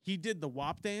 He did the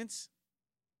WAP dance.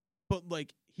 But,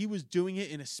 like, he was doing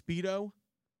it in a Speedo.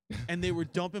 And they were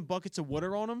dumping buckets of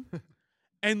water on him.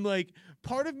 And, like,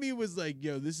 part of me was like,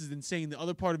 yo, this is insane. The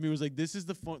other part of me was like, this is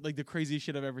the craziest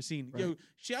shit I've ever seen. Right. Yo,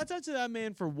 shouts out to that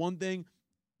man for one thing.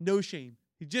 No shame.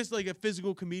 He's just, like, a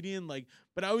physical comedian. Like,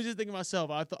 but I was just thinking to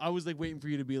myself, I was, like, waiting for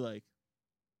you to be like,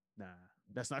 nah,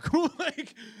 that's not cool.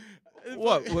 Like,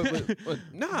 What?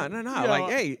 Nah. Yo, Like,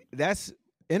 hey, that's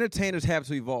entertainers have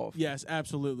to evolve. Yes,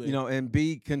 absolutely. You know, and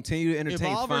continue to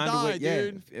entertain. Evolve or Find a way,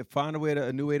 die, dude. find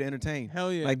a new way to entertain.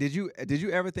 Hell yeah. Like, did you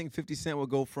ever think 50 Cent would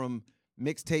go from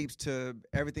mixtapes to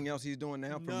everything else he's doing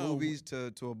now, from No. movies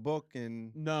to a book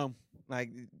and No, like,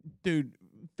 dude.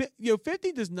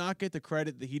 50 does not get the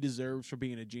credit that he deserves for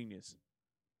being a genius.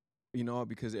 you know,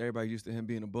 because everybody used to him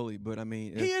being a bully. But I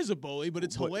mean, He is a bully, but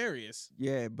it's But- hilarious.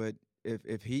 yeah. But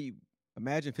if he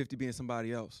imagine 50 being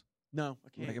somebody else. No, I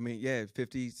can't. Like, I mean, yeah,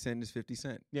 50 Cent is 50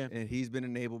 Cent. Yeah. And he's been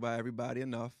enabled by everybody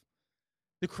enough.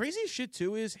 The craziest shit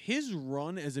too is his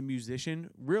run as a musician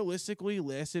realistically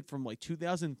lasted from like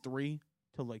 2003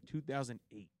 to like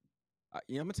 2008. I'm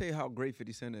gonna tell you how great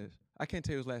 50 Cent is. I can't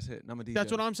tell you his last hit. And I'm a DJ.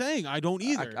 That's what I'm saying. I don't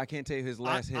either. I can't tell you his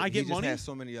last hit. I get he just money. has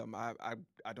so many of them.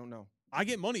 I don't know. I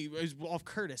get money off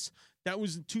Curtis. That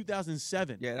was in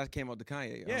 2007. Yeah, that came out to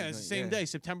Kanye. Yeah, it's the same day,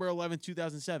 September 11th,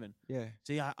 2007. Yeah.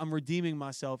 See, I'm redeeming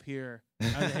myself here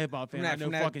as a hip hop fan. I know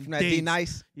fucking from that dates. D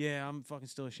Nice. Yeah, I'm fucking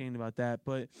still ashamed about that.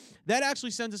 But that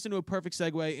actually sends us into a perfect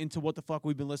segue into what the fuck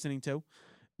we've been listening to.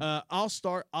 I'll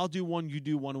start. I'll do one. You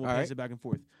do one, and we'll All pass right. it back and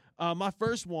forth. My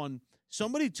first one,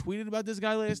 somebody tweeted about this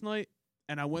guy last night,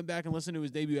 and I went back and listened to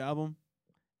his debut album,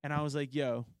 and I was like,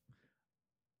 yo,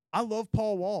 I love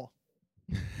Paul Wall.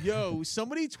 Yo,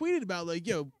 somebody tweeted about like,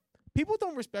 yo, people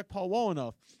don't respect Paul Wall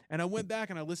enough. And I went back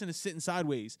and I listened to Sitting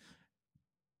Sideways.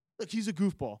 Look, he's a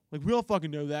goofball. Like, we all fucking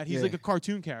know that. He's Yeah. like a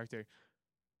cartoon character.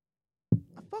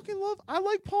 I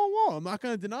like Paul Wall. I'm not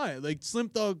going to deny it. Like, Slim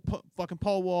Thug, fucking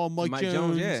Paul Wall, Mike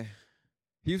Jones. yeah.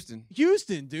 Houston,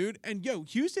 Dude. And, yo,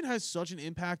 Houston has such an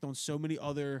impact on so many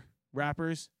other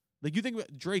rappers. Like, you think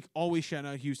about Drake always shout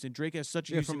out Houston. Drake has such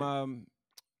a Houston. From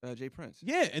Jay Prince.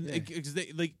 Yeah, and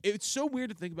Yeah. it's so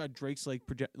weird to think about Drake's like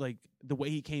the way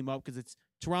he came up because it's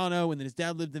Toronto and then his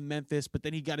dad lived in Memphis, but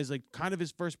then he got his like kind of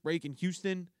his first break in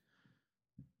Houston.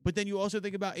 But then you also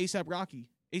think about A$AP Rocky.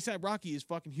 A$AP Rocky is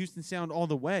fucking Houston sound all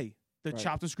the way. The Right.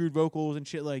 chopped and screwed vocals and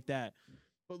shit like that.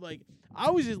 But like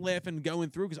I was just laughing going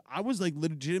through because I was like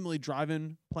legitimately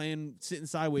driving, playing, sitting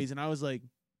sideways, and I was like,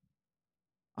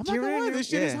 I'm not gonna lie, this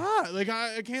shit is Yeah. hot. Like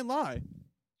I can't lie.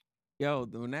 Yo,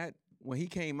 when he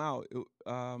came out,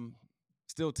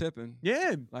 Still Tipping.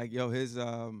 Yeah. Like, yo, his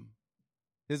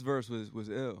verse was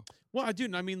ill. Well, I do.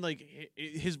 I mean, like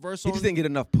his verse He on just didn't get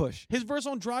enough push. his verse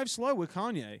on Drive Slow with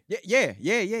Kanye. Yeah.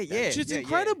 That shit's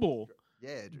incredible.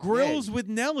 Yeah. Grills with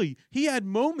Nelly. He had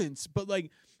moments, but like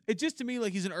it just to me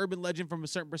like he's an urban legend from a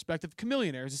certain perspective.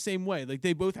 Chameleonaire is the same way. Like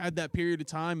they both had that period of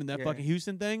time and that Yeah. fucking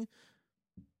Houston thing.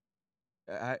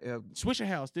 Yeah. Swisher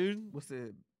House, dude. What's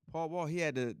the Paul Wall? He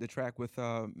had the track with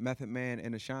Method Man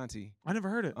and Ashanti. I never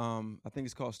heard it. I think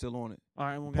it's called Still On It. All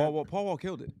right, well, Paul Wall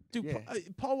killed it. dude. Yeah.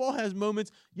 Paul Wall has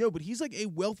moments, yo, but he's like a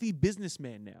wealthy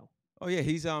businessman now. Oh yeah,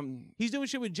 he's He's doing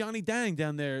shit with Johnny Dang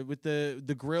down there with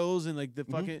the grills and like the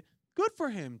fucking good for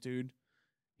him, dude.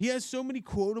 He has so many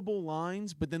quotable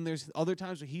lines, but then there's other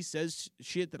times where he says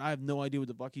shit that I have no idea what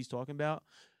the fuck he's talking about.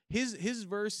 His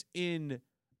verse in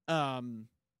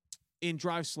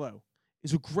Drive Slow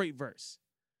is a great verse.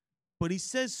 But he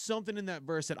says something in that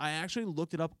verse that I actually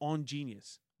looked it up on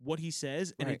Genius. What he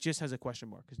says, and Right. it just has a question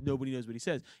mark because nobody knows what he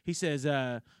says. He says,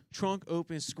 trunk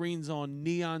open, screens on,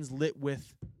 neons lit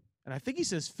with, and I think he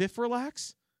says fifth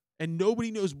relax, and nobody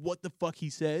knows what the fuck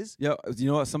he says. yo. You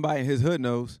know what? Somebody in his hood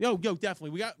knows. Yo, definitely.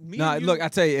 We got me. Nah, and you. look, I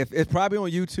tell you, if it's probably on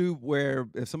YouTube where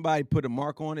if somebody put a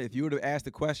mark on it, if you would have asked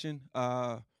the question,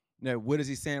 what is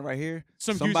he saying right here?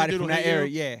 Some Somebody Houston from dude that will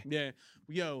area, hate you. Yeah.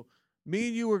 Yo, me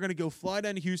and you are gonna go fly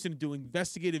down to Houston and do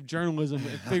investigative journalism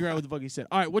and figure out what the fuck he said.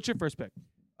 All right, what's your first pick?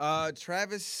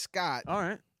 Travis Scott, All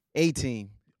right.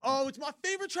 18. Oh, it's my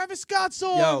favorite Travis Scott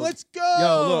song. Yo, Let's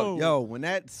go. Yo, when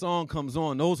that song comes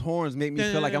on, those horns make me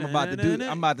feel like I'm about to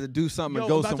do something Yo, and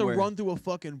go I'm about somewhere. to run through a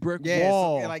fucking brick yeah,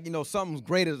 wall. like something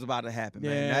great is about to happen,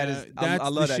 man. Yeah, That is, that's I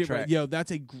the love that shit, track. right? Yo,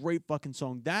 that's a great fucking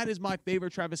song. That is my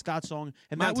favorite Travis Scott song,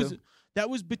 and Mine that was too. that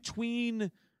was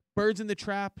between Birds in the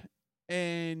Trap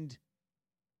and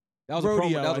That was a Rodeo,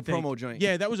 promo. That was I a think. promo joint.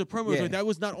 Yeah, that was a promo Yeah. joint. That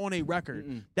was not on a record.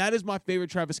 Mm-mm. That is my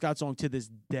favorite Travis Scott song to this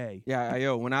day. Yeah,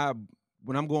 yo, when I'm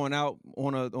going out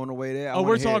on the way there.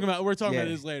 We're talking about Yeah.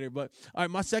 this later. But all right,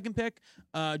 my second pick.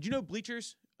 Do you know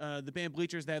Bleachers? The band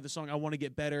Bleachers. They have the song "I Want to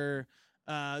Get Better."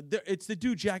 It's the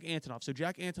dude Jack Antonoff. So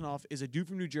Jack Antonoff is a dude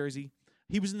from New Jersey.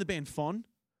 He was in the band Fun.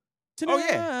 Oh,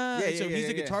 yeah. Yeah, So he's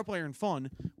a yeah. guitar player in Fun.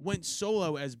 Went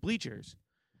solo as Bleachers,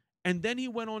 and then he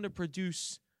went on to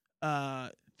produce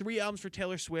 3 albums for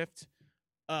Taylor Swift.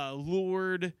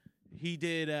 Lord. He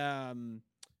did Lana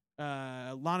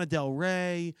Del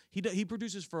Rey. He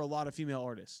produces for a lot of female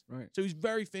artists. Right. So he's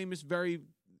very famous, very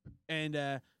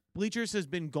And Bleachers has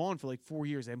been gone for like 4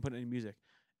 years. They haven't put any music.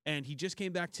 And he just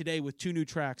came back today with 2 new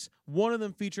tracks. One of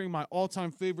them featuring my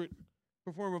all-time favorite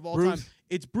performer of all time.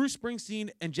 It's Bruce Springsteen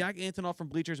and Jack Antonoff from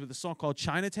Bleachers with a song called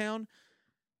Chinatown.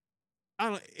 I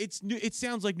don't know. It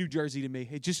sounds like New Jersey to me.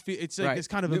 It's like this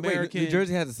kind of American. New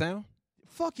Jersey has a sound?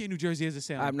 Fuck yeah, New Jersey has a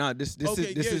sound. I'm not. This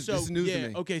is news to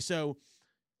me. Okay, so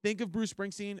think of Bruce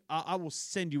Springsteen. I will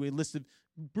send you a list of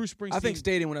Bruce Springsteen. I think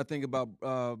stadium when I think about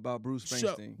Bruce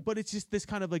Springsteen. So, but it's just this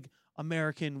kind of like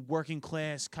American working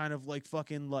class kind of like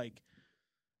fucking like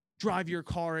drive your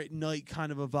car at night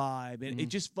kind of a vibe. And it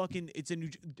just fucking, it's a new,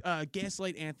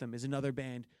 Gaslight Anthem is another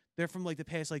band. They're from like the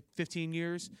past like 15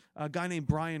 years. A guy named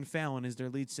Brian Fallon is their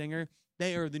lead singer.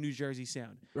 They are the New Jersey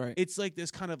sound. Right. It's like this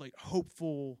kind of like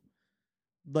hopeful,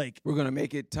 like we're gonna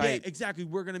make it tight. Yeah, exactly.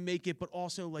 We're gonna make it, but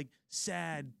also like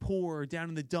sad, poor, down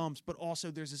in the dumps. But also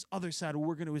there's this other side where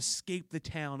we're gonna escape the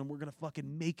town and we're gonna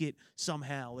fucking make it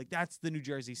somehow. Like that's the New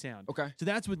Jersey sound. Okay. So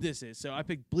that's what this is. So I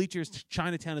picked Bleachers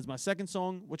Chinatown as my second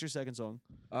song. What's your second song?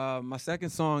 My second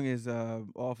song is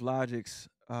off Logic's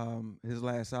his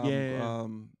last album. Yeah.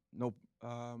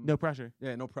 No Pressure.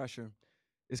 Yeah, No Pressure.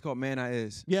 It's called Man I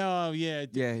Is. Yeah, yeah.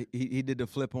 Yeah, he did the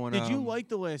flip on. Did you like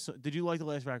the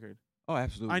last record? Oh,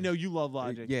 absolutely. I know you love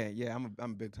Logic. Yeah. I'm a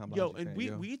big time Logic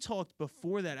fan. We talked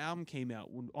before that album came out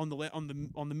on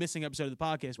the missing episode of the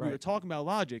podcast. Right. We were talking about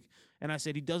Logic, and I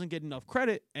said he doesn't get enough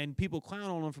credit, and people clown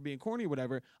on him for being corny or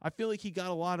whatever. I feel like he got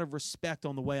a lot of respect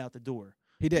on the way out the door.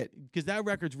 He did, because that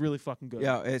record's really fucking good.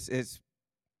 Yeah,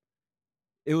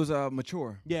 it was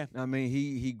mature. Yeah, I mean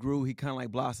he grew. He kind of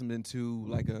like blossomed into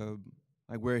like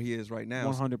where he is right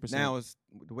now. 100%. Now it's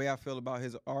the way I feel about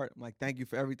his art. I'm like, thank you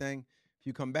for everything. If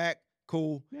you come back,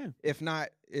 cool. Yeah. If not,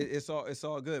 it's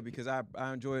all good because I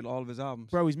enjoyed all of his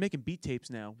albums. Bro, he's making beat tapes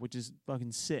now, which is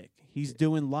fucking sick. He's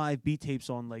doing live beat tapes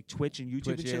on like Twitch and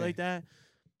YouTube and shit like that.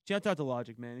 Shout out to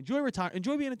Logic, man.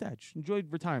 Enjoy being attached. Enjoy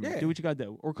retirement. Yeah. Do what you gotta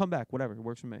do. Or come back. Whatever. It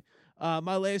works for me.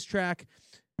 My last track,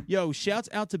 shouts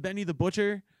out to Benny the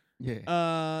Butcher.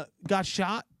 Yeah. Got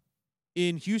shot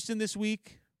in Houston this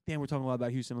week. Damn, we're talking a lot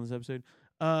about Houston on this episode.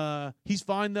 He's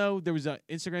fine though. There was an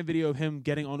Instagram video of him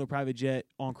getting on a private jet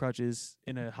on crutches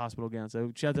in a hospital gown.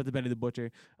 So shout out to Benny the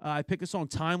Butcher. I picked the song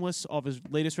 "Timeless" off his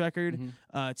latest record.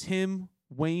 It's him,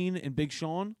 Wayne, and Big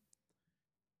Sean.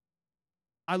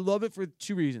 I love it for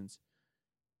 2 reasons.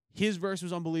 His verse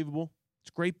was unbelievable. It's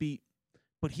a great beat,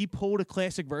 but he pulled a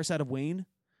classic verse out of Wayne,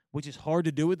 which is hard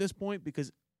to do at this point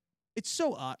because it's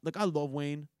so odd. Like I love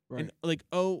Wayne. Right. And like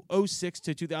 06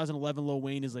 to 2011, Lil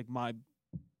Wayne is like my.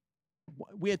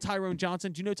 We had Tyrone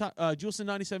Johnson. Do you know Juleson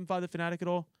 97.5 The Fanatic at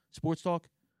all? Sports Talk.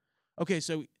 Okay,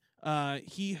 so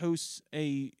he hosts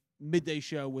a midday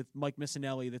show with Mike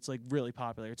Missinelli that's like really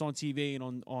popular. It's on TV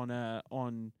and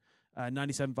on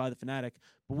 97.5 The Fanatic.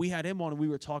 But we had him on and we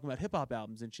were talking about hip hop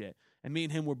albums and shit. And me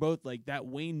and him were both like that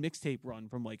Wayne mixtape run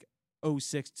from like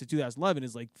 06 to 2011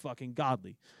 is like fucking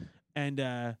godly. And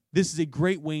this is a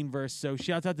great Wayne verse. So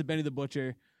shouts out to Benny the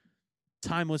Butcher.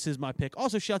 Timeless is my pick.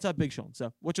 Also, shouts out Big Sean.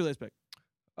 So what's your last pick?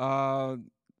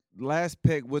 Last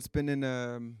pick. What's been in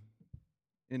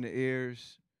the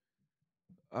ears?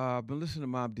 I've been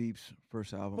listening to Mobb Deep's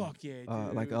first album. Fuck yeah,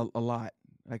 dude. Like a lot.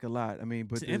 I mean,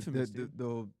 but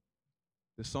the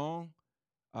song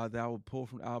that I would pull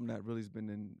from the album that really has been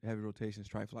in heavy rotation is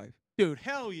Trife Life. Dude,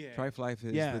 hell yeah. Trife Life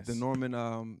is the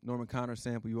Norman Connor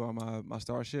sample. You Are My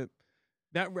Starship.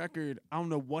 That record, I don't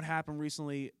know what happened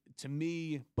recently to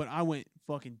me, but I went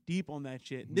fucking deep on that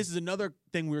shit. Mm-hmm. This is another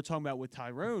thing we were talking about with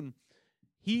Tyrone.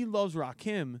 He loves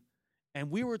Rakim,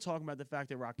 and we were talking about the fact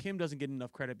that Rakim doesn't get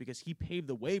enough credit because he paved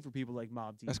the way for people like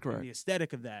Mobb Deep. That's correct. And the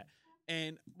aesthetic of that.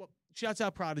 And shouts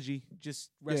out Prodigy,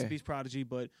 just rest in peace Prodigy.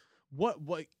 But what?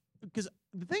 Because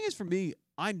the thing is, for me,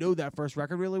 I know that first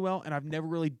record really well, and I've never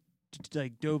really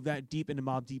dove that deep into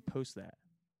Mobb Deep post that.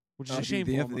 Which is a shame.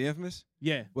 The Infamous?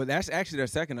 Yeah. Well, that's actually their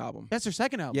second album. That's their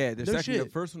second album. Yeah, their second. Shit. The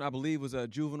first one, I believe, was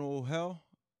Juvenile Hell.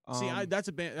 See,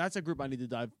 that's a group I need to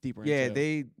dive deeper into. Yeah,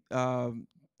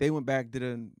 they went back,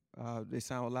 they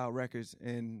signed with Loud Records,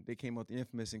 and they came out with the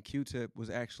Infamous, and Q-Tip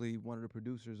was actually one of the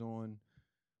producers on,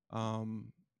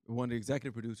 one of the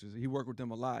executive producers. He worked with them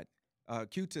a lot.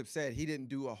 Q-Tip said he didn't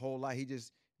do a whole lot. He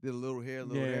just did a little here, a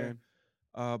little there.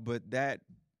 But that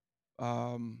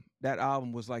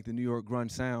album was like the New York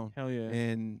grunge sound. Hell yeah.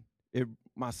 And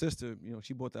my sister,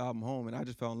 she bought the album home, and I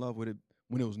just fell in love with it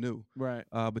when it was new. Right.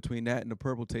 Between that and the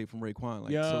Purple Tape from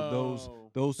Raekwon. So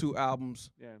those 2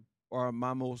 albums are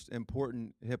my most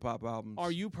important hip hop albums.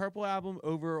 Are you Purple album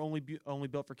over Only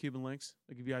Built for Cuban Links?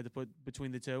 Like if you had to put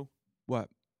between the two? What?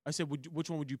 I said, which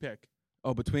one would you pick?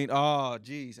 Oh,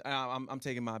 geez. I'm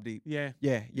taking Mobb Deep. Yeah.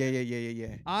 Yeah.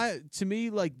 To me,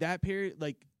 like that period,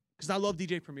 like, because I love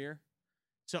DJ Premier.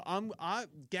 So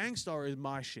Gang Starr is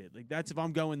my shit. Like that's if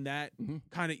I'm going that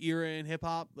kind of era in hip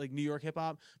hop, like New York hip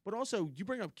hop. But also, you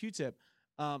bring up Q-Tip.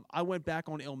 I went back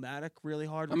on Illmatic really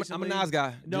hard recently. I'm a Nas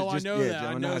guy. No, I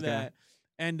know that.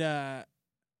 And I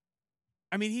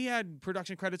mean, he had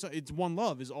production credits. It's One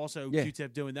Love is also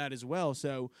Q-Tip doing that as well.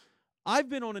 So I've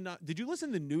been on a. Did you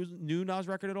listen to the new Nas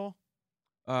record at all?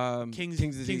 King's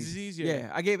Disease.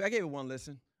 Yeah, I gave it one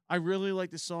listen. I really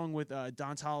like the song with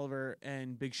Don Toliver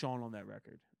and Big Sean on that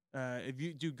record. If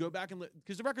you do go back and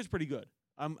because the record's pretty good.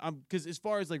 Because as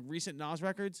far as like recent Nas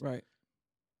records, right,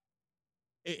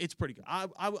 it's pretty good.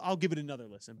 I'll give it another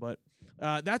listen. But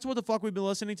that's what the fuck we've been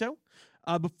listening to.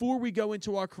 Before we go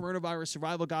into our coronavirus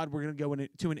survival guide, we're gonna go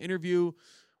into an interview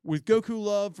with Goku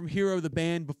Love from Hero the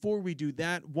Band. Before we do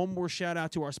that, one more shout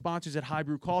out to our sponsors at High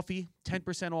Brew Coffee.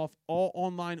 10% off all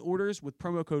online orders with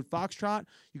promo code Foxtrot.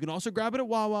 You can also grab it at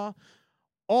Wawa.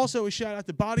 Also, a shout out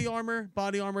to Body Armor.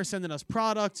 Body Armor sending us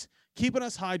products, keeping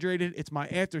us hydrated. It's my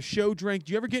after show drink.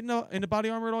 Do you ever get into Body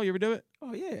Armor at all? You ever do it?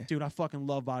 Oh, yeah. Dude, I fucking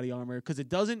love Body Armor because it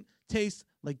doesn't taste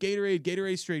like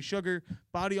Gatorade straight sugar.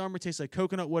 Body Armor tastes like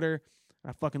coconut water.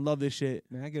 I fucking love this shit.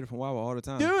 Man, I get it from Wawa all the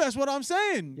time. Dude, that's what I'm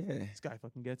saying. Yeah. This guy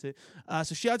fucking gets it.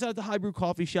 So shouts out to High Brew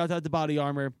Coffee. Shouts out to Body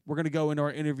Armor. We're going to go into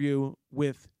our interview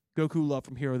with Goku Love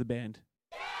from Hero the Band.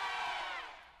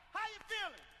 How you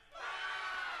feeling?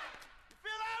 You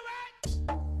feel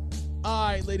all right? All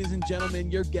right, ladies and gentlemen,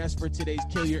 your guest for today's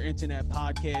Kill Your Internet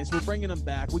podcast. We're bringing them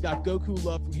back. We got Goku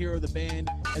Love from Hero the Band,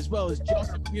 as well as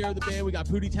Justin from Hero the Band. We got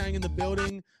Pootie Tang in the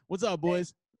building. What's up,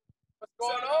 boys? What's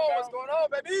going on? What's going on,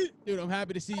 baby? Dude, I'm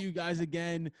happy to see you guys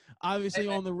again. Obviously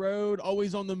on the road,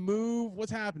 always on the move.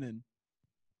 What's happening?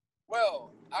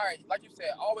 Well, all right, like you said,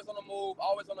 always on the move,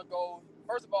 always on the go.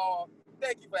 First of all,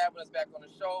 thank you for having us back on the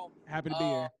show. Happy to be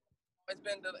here. It's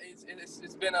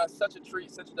been such a treat,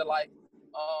 such a delight.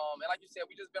 And like you said,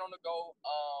 we just been on the go.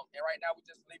 And right now we're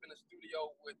just leaving the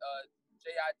studio with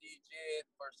JID Jid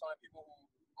for some people who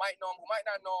might know him, who might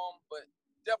not know him, but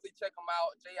definitely check him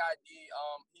out. JID,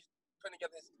 he's putting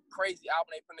together this crazy album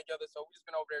they putting together. So we just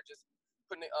been over there just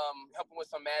putting helping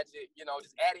with some magic,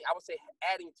 just adding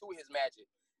to his magic.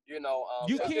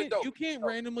 You can't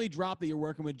randomly drop that you're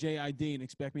working with JID and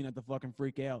expect me not to fucking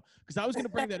freak out. Because I was gonna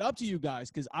bring that up to you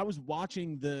guys because I was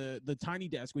watching the Tiny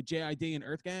Desk with JID and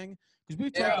Earth Gang because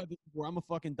we've talked about this before. I'm a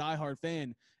fucking diehard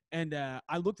fan, and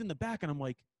I looked in the back and I'm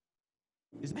like,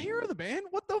 is that Hero the Band?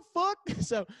 What the fuck?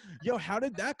 So, how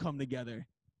did that come together?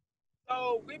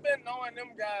 So we've been knowing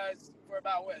them guys for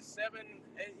about 7-8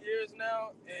 years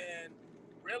now, and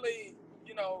really,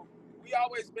 we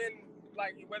always been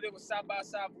like, whether it was South by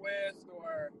Southwest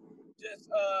or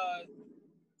just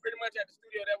pretty much at the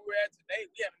studio that we were at today,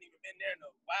 we haven't even been there in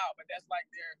a while, but that's like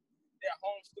their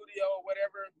home studio or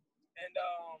whatever, and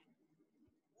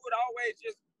we would always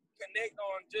just connect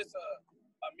on just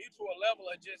a mutual level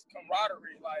of just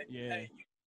camaraderie, like, hey,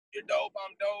 you're dope,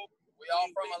 I'm dope. We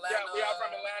all from Atlanta. Yeah, we all from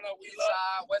Atlanta. We love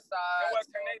side, West Side. And what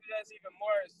connected us even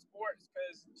more is sports,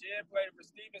 because Jed played for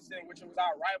Stevenson, which was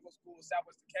our rival school,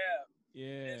 Southwest DeKalb.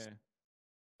 Yeah.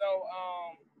 So,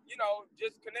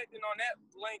 just connecting on that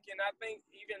link, and I think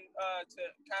even to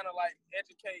kind of like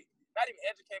educate, not even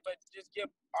educate, but just give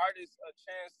artists a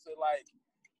chance to like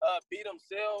be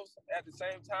themselves at the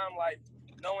same time, like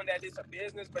knowing that it's a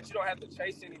business, but you don't have to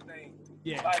chase anything.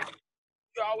 Yeah. Like,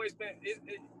 you always been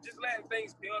just letting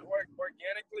things build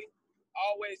organically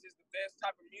always is the best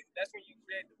type of music. That's when you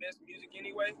create the best music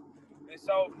anyway. And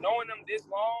so knowing them this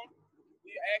long,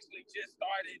 we actually just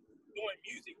started doing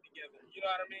music together. You know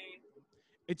what I mean?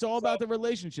 It's all about the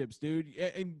relationships, dude.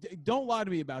 And don't lie to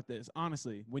me about this,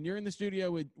 honestly. When you're in the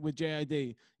studio with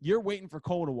JID, you're waiting for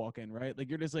Cole to walk in, right? Like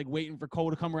you're just like waiting for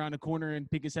Cole to come around the corner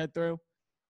and peek his head through.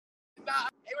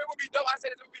 Nah, it would be dope. I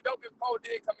said it would be dope if Cole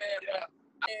did come in. Yeah.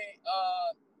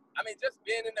 I mean, just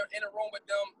being in the room with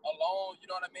them alone, you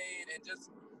know what I mean, and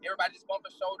just everybody just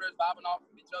bumping shoulders, vibing off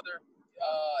of each other.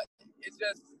 It's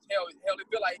just hell. It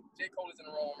feel like J. Cole is in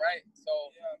the room, right? So,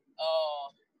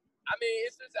 I mean,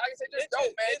 it's just like I said, just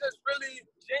dope, man. It's just really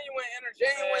genuine energy,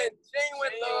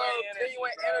 genuine love,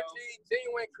 genuine energy,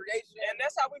 genuine creation, and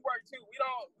that's how we work too. We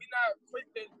not quick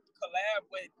to collab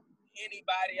with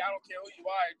anybody. I don't care who you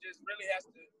are. It just really has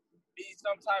to be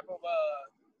some type of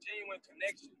genuine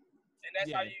connection, and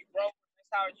that's how you grow.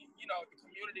 That's how the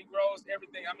community grows.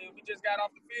 Everything. I mean, we just got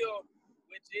off the field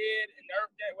with Jed and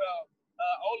Earth Gang. Well,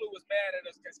 Olu was mad at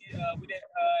us because we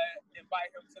didn't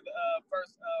invite him to the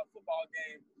first football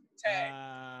game. Tag.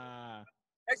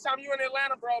 Next time you're in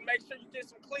Atlanta, bro, make sure you get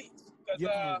some cleats because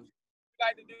we're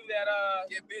like to do that.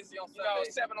 Get busy on Sunday.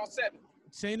 7-on-7.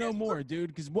 Say no more,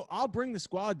 dude, because I'll bring the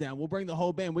squad down. We'll bring the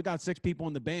whole band. We got 6 people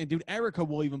in the band. Dude, Erica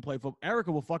will even play football.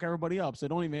 Erica will fuck everybody up, so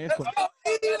don't even ask questions.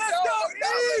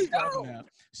 Let's go. Yeah.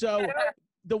 So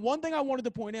the one thing I wanted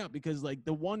to point out, because like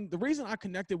the reason I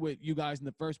connected with you guys in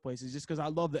the first place is just because I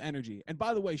love the energy. And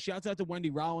by the way, shouts out to Wendy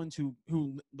Rollins who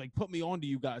like put me on to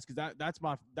you guys, because that's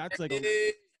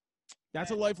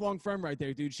a lifelong friend right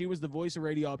there, dude. She was the voice of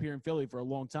radio up here in Philly for a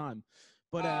long time.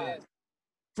 But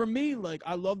for me, like,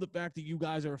 I love the fact that you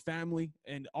guys are a family,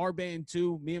 and our band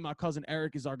too. Me and my cousin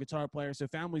Eric is our guitar player, so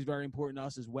family is very important to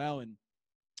us as well. And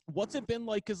what's it been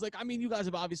like? Because, like, I mean, you guys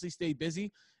have obviously stayed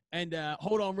busy. And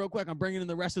hold on real quick. I'm bringing in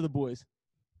the rest of the boys.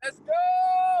 Let's go.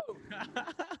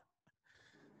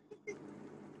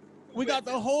 We got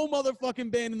the whole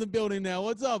motherfucking band in the building now.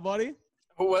 What's up, buddy?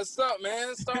 What's up,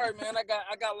 man? Sorry, man. I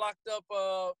got locked up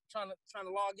trying to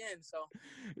log in. So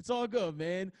it's all good,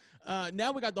 man.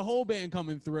 Now we got the whole band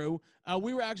coming through.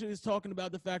 We were actually just talking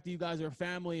about the fact that you guys are a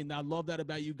family, and I love that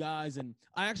about you guys. And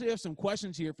I actually have some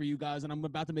questions here for you guys, and I'm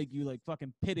about to make you like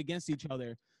fucking pit against each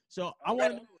other. So I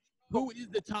want to know, who is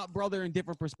the top brother in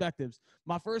different perspectives?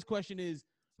 My first question is,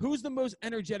 who's the most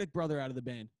energetic brother out of the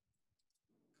band?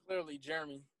 Clearly,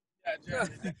 Jeremy. Yeah,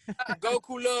 Jeremy.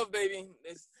 Goku love, baby.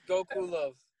 It's Goku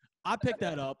love. I picked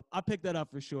that up.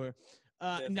 For sure.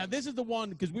 Now, this is the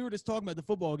one, because we were just talking about the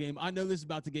football game. I know this is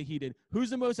about to get heated. Who's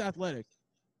the most athletic?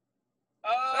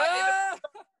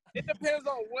 It depends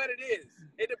on what it is.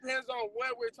 It depends on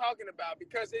what we're talking about,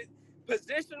 because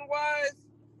position-wise,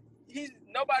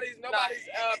 nobody's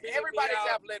everybody's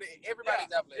athletic. Everybody's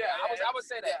athletic. Yeah, I would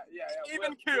say that. Yeah.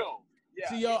 Even Kill. Yeah.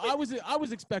 See, yo, I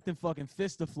was expecting fucking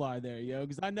fists to fly there, yo,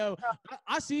 because I know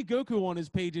I see Goku on his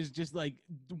pages just like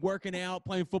working out,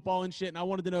 playing football and shit, and I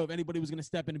wanted to know if anybody was gonna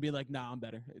step in and be like, nah, I'm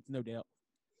better. It's no doubt.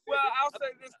 Well, I'll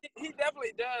say this: he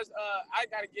definitely does. I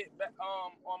gotta get back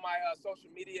on my social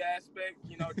media aspect.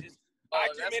 You know, just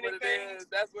documenting things.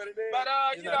 That's what it is. But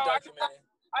you know,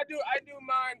 I do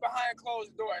mine behind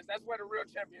closed doors. That's where the real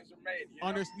champions are made.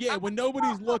 You know? Yeah, when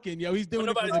nobody's looking, yo, he's doing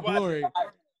it for the glory.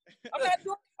 I'm not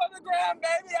doing it for the gram,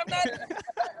 baby. I'm not.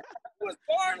 I was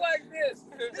born like this.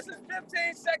 This is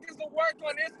 15 seconds of work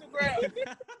on Instagram. Hey,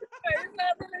 he's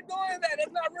not really doing that.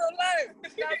 It's not real life.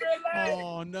 It's not real life.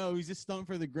 Oh, no. He's just stunting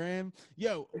for the gram.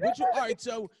 Yo, all right,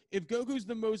 so if Goku's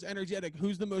the most energetic,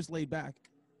 who's the most laid back?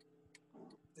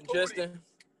 Justin.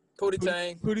 Pootie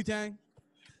Tang. Pootie Tang?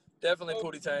 Definitely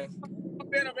Pootie Tang. A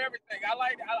bit of everything.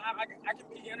 I can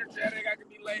be energetic, I can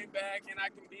be laid back, and I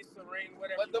can be serene,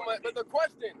 whatever. But the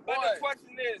question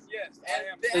is, yes,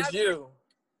 I am. It's you.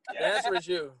 The answer is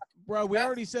you. Bro, we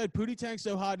already said Pootie Tang's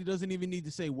so hot he doesn't even need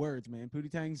to say words, man.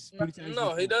 Pootie Tang's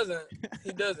no, he doesn't.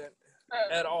 He doesn't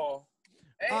at all.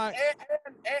 And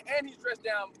he's dressed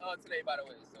down today, by the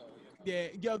way. So yeah,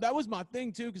 yo, that was my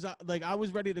thing too, because I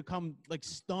was ready to come like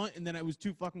stunt, and then it was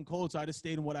too fucking cold, so I just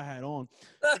stayed in what I had on.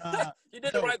 You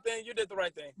did the right thing. You did the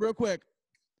right thing. Real quick,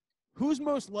 who's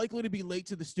most likely to be late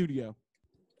to the studio?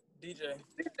 DJ,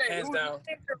 hands down.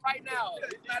 He's right now.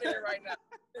 He's not here right now.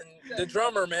 The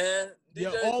drummer, man.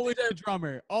 DJ, yeah, always DJ, the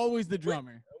drummer. Always the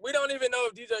drummer. We don't even know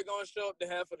if DJ gonna show up to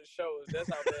half of the shows. That's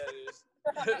how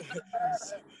bad it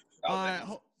is. All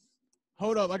right,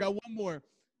 hold up. I got one more.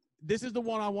 This is the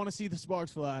one I want to see the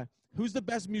sparks fly. Who's the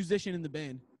best musician in the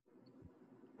band?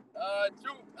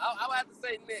 Drew. I would have to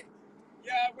say Nick.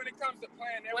 Yeah, when it comes to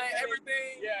playing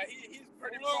everything, yeah, he's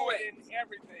pretty fluid in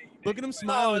everything. Look at him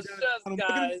smiling.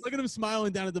 Look at him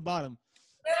smiling down at the bottom.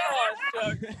 Oh,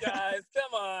 shucks, guys,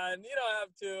 come on. You don't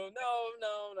have to. No.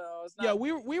 It's not. Yeah,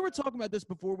 we were talking about this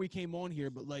before we came on here,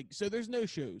 but like, so there's no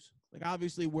shows. Like,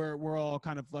 obviously, we're all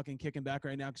kind of fucking kicking back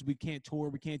right now because we can't tour,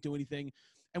 we can't do anything.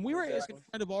 And we were asking a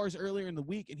friend of ours earlier in the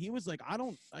week, and he was like,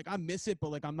 I miss it,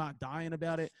 but like, I'm not dying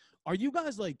about it. Are you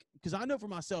guys like, because I know for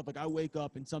myself, like, I wake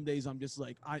up and some days I'm just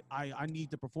like, I need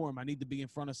to perform. I need to be in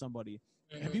front of somebody.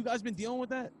 Mm-hmm. Have you guys been dealing with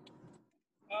that?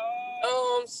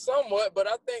 Somewhat, but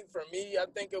I think for me, I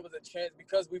think it was a chance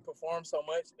because we perform so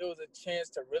much. It was a chance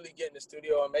to really get in the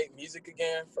studio and make music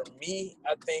again. For me,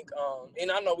 I think,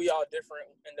 and I know we all different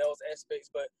in those aspects,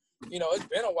 but you know, it's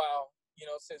been a while, you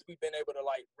know, since we've been able to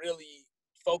like really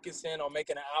focus in on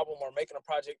making an album or making a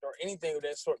project or anything of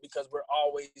that sort because we're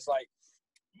always like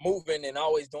moving and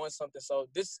always doing something. So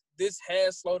this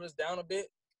has slowed us down a bit.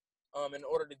 In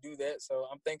order to do that. So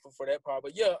I'm thankful for that part.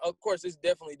 But yeah, of course, it's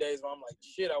definitely days where I'm like,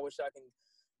 shit, I wish I can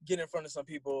get in front of some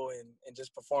people and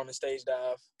just perform and stage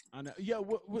dive. I know. Yeah.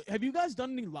 Have you guys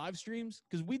done any live streams?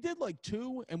 Because we did like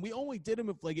 2, and we only did them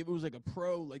if it was like a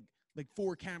pro, like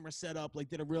 4 camera setup, like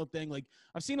did a real thing. Like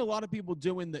I've seen a lot of people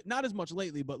doing that, not as much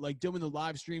lately, but like doing the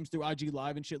live streams through IG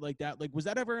Live and shit like that. Like, was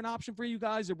that ever an option for you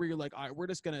guys, or were you like, all right, we're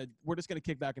just gonna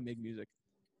kick back and make music?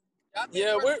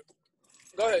 Yeah,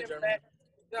 go ahead, Jeremy.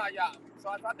 Yeah. So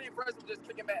I think first we're just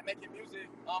kicking back, making music.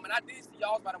 And I did see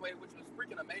y'all, by the way, which was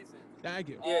freaking amazing. Thank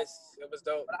you. Yes, it was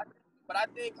dope. But I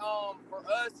think for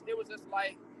us, it was just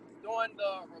like doing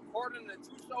the recording the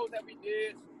 2 shows that we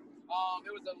did.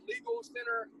 It was a legal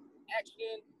center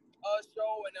action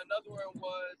show, and another one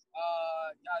was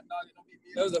God dog, it don't be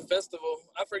me. It was a festival.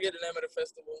 I forget the name of the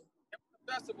festival. It was a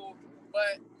festival,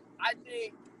 but I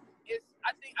think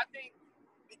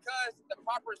because the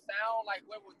proper sound, like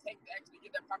what it would take to actually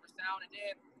get that proper sound, and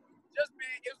then it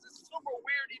was just super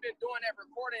weird even doing that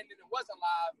recording and it wasn't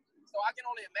live. So I can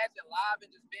only imagine live and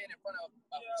just being in front of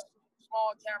a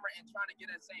small camera and trying to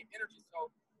get that same energy. So,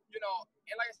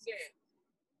 and like I said,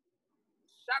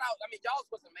 shout out. I mean, y'all's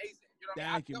was amazing. You know what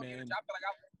I mean? Thank you, man. I feel like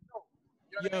I was,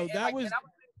 you know what I mean?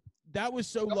 That was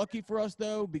so lucky for us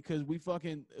though, because we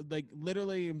fucking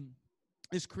literally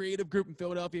this creative group in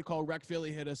Philadelphia called Rec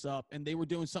Philly hit us up, and they were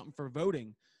doing something for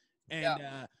voting, and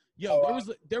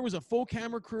there was a full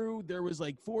camera crew. There was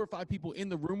like 4 or 5 people in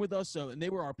the room with us, and they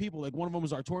were our people. Like one of them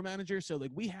was our tour manager, so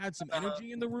like we had some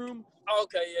energy in the room.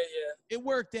 Okay, yeah. It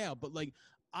worked out, but like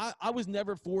I was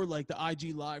never for like the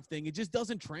IG Live thing. It just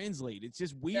doesn't translate. It's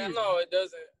just weird. Yeah, no, it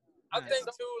doesn't. I think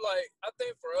too, I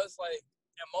think for us,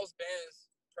 and most bands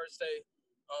per se,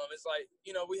 it's like,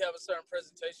 we have a certain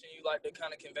presentation you like to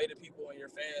kind of convey to people and your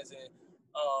fans, and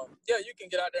you can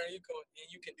get out there and you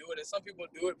can do it, and some people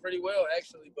do it pretty well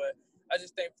actually, but I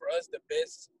just think for us the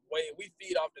best way, we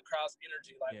feed off the crowd's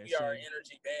energy, we are an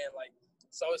energy band,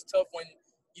 so it's tough when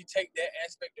you take that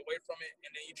aspect away from it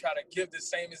and then you try to give the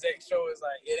same exact show. It's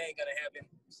like, it ain't gonna happen.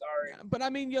 Sorry. But I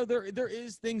mean, there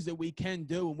is things that we can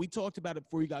do, and we talked about it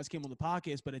before you guys came on the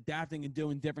podcast, but adapting and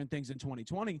doing different things in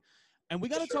 2020. And we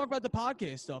got to talk about the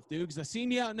podcast stuff, dude, because I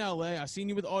seen you out in LA. I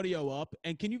seen you with Audio Up.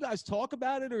 And can you guys talk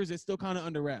about it, or is it still kind of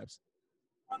under wraps?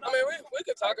 I mean, we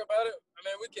could talk about it. I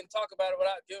mean, we can talk about it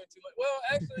without giving too much. Well,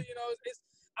 actually,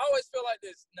 I always feel like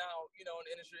this now, in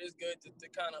the industry, it's good to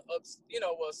kind of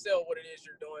sell what it is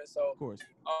you're doing. So, of course.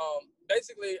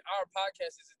 Basically, our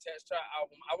podcast is attached to our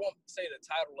album. I won't say the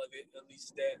title of it, at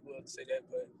least that we'll say that,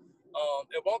 but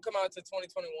it won't come out until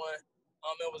 2021.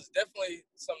 It was definitely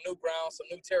some new ground, some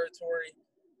new territory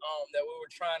that we were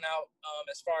trying out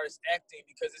as far as acting,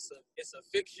 because it's a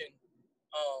fiction.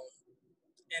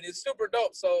 And it's super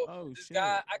dope. So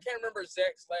guy, I can't remember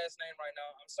Zach's last name right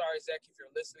now. I'm sorry, Zach, if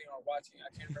you're listening or watching. I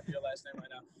can't remember your last name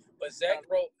right now. But Zach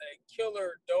wrote a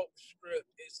killer dope script.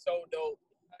 It's so dope.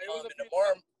 It was a few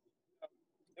times.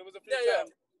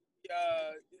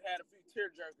 You had a few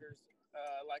tear jerkers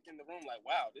in the room,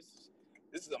 wow, this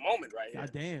is a moment right here.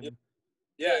 God damn.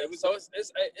 Yeah, it was. So it's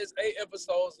 8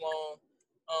 episodes long.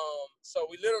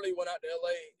 So we literally went out to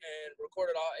LA and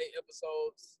recorded all 8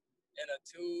 episodes in a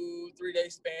 2-3 day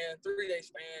span, 8-hour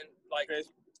days.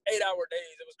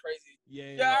 It was crazy.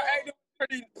 Yeah, it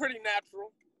was pretty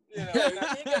natural. He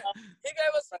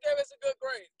gave us a good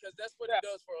grade, because that's what he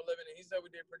does for a living, and he said we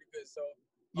did pretty good. So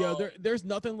there's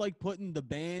nothing like putting the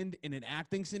band in an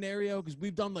acting scenario, because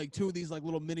we've done 2 of these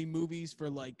little mini movies for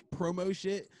promo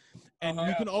shit, and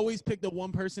you can always pick the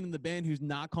one person in the band who's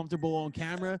not comfortable on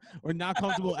camera or not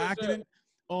comfortable acting.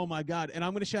 Oh my God. And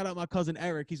I'm going to shout out my cousin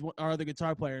Eric. He's our other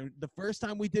guitar player. The first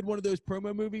time we did one of those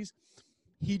promo movies,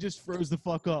 he just froze the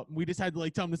fuck up. We just had to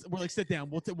tell him, we're sit down.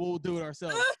 We'll do it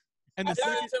ourselves. And the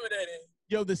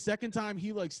second time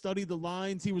he studied the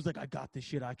lines, he was like, I got this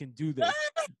shit. I can do this.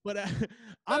 But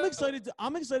I'm excited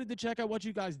to check out what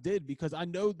you guys did, because I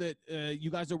know that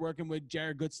you guys are working with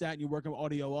Jared Goodstadt and you're working with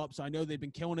Audio Up. So I know they've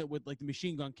been killing it with the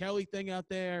Machine Gun Kelly thing out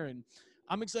there, and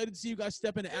I'm excited to see you guys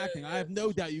step into acting. I have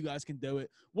no doubt you guys can do it.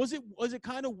 Was it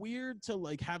kind of weird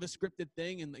to have a scripted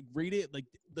thing and read it?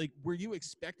 Were you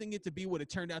expecting it to be what it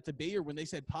turned out to be, or when they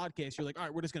said podcast, you're like, all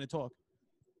right, we're just gonna talk?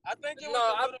 I think it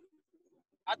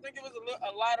was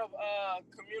a lot of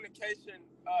communication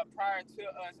prior to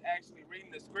us actually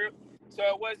reading the script, so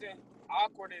it wasn't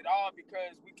awkward at all,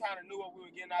 because we kind of knew what we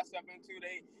were getting ourselves into.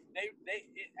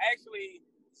 Actually,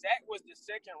 Zach was the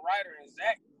second writer, and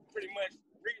Zach pretty much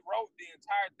rewrote the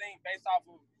entire thing based off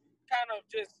of kind of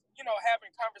just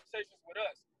having conversations with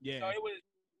us. So it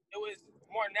was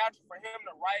more natural for him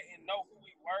to write and know who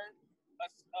we were,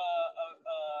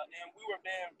 and we were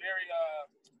being very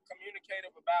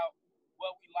communicative about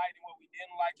what we liked and what we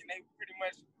didn't like, and they pretty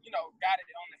much got it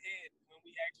on the head when we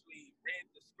actually read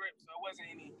the script, so it wasn't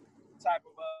any type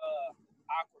of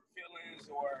awkward feelings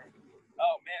or,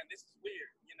 oh man, this is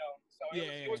weird, you know. So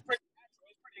it was pretty natural.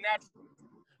 It was pretty natural.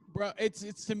 Bro,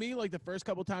 it's to me like the first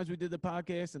couple times we did the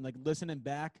podcast and like listening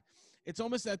back, it's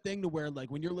almost that thing to where like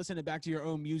when you're listening back to your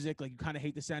own music, like you kind of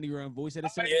hate the sound of your own voice at a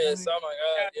certain Yes, point. oh my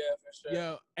God, yeah, for sure.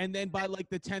 Yeah, and then by like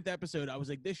the 10th episode, I was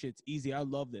like, this shit's easy. I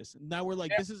love this. Now we're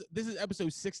like, this is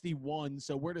episode 61,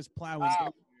 so we're just plowing.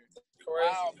 Wow.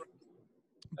 Wow, bro.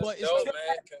 But That's dope, man.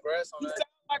 Congrats on that.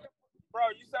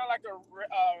 You sound like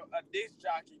a disc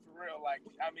jockey for real. Like,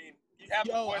 I mean, you have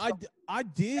a voice. I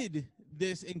did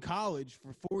this in college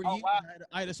for 4 years. Wow.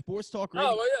 I had a sports talk radio.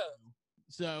 Oh, well, yeah.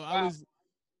 So I was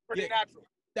pretty natural.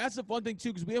 That's the fun thing too,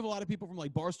 because we have a lot of people from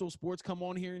like Barstool Sports come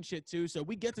on here and shit too. So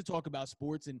we get to talk about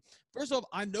sports. And first off,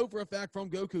 I know for a fact from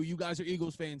Goku, you guys are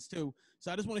Eagles fans too.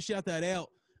 So I just want to shout that out.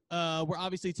 We're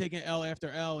obviously taking L after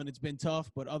L, and it's been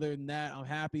tough. But other than that, I'm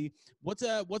happy. What's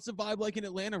the vibe like in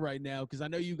Atlanta right now? Because I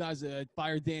know you guys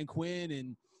fired Dan Quinn,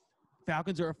 and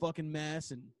Falcons are a fucking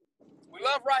mess. And we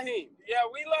love Raheem. Yeah,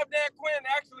 we love Dan Quinn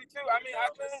actually too. I mean,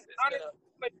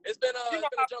 it's been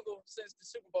a jungle since the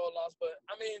Super Bowl loss, but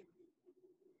I mean.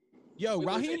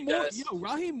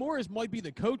 Raheem Morris might be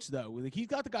the coach though. Like he's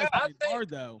got the guy hard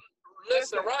though.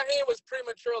 Listen, Raheem was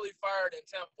prematurely fired in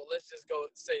Temple. Let's just go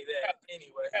say that.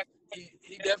 Anyway,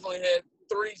 he definitely had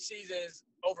 3 seasons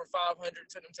over 500,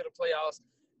 took them to the playoffs.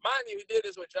 Mind you, he did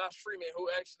this with Josh Freeman, who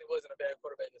actually wasn't a bad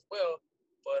quarterback as well.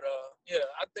 But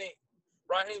I think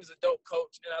Raheem's a dope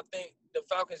coach, and I think the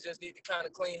Falcons just need to kind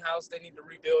of clean house. They need to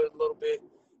rebuild it a little bit.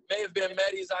 May have been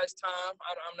Matty Ice's time.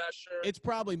 I'm not sure. It's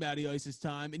probably Matty Ice's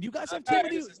time, and you guys have too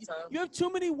many. You have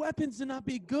too many weapons to not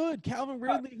be good. Calvin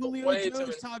Ridley, Julio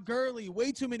Jones, Todd Gurley,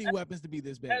 way too many weapons to be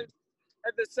this bad.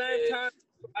 At the same time,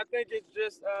 I think it's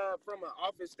just from an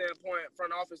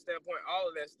front office standpoint, all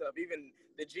of that stuff, even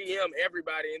the GM,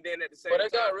 everybody, and then at the same time.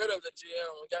 But they got rid of the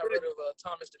GM. We got rid of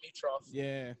Thomas Dimitroff.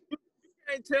 Yeah. You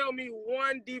can't tell me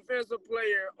one defensive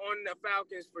player on the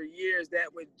Falcons for years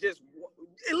that would just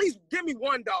at least give me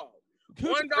one dog.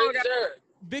 One dog.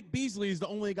 Vic Beasley is the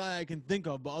only guy I can think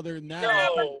of, but other than that.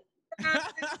 No.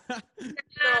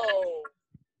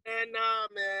 And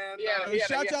man.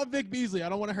 Shout out Vic Beasley. I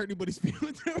don't want to hurt anybody's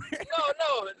feelings. No.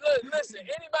 Listen,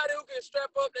 anybody who can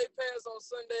strap up their pants on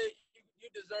Sunday, you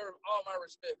deserve all my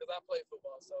respect because I play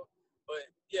football. So, but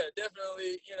yeah,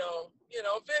 definitely,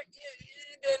 Vic,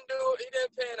 he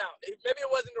didn't pan out. Maybe it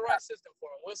wasn't the right system for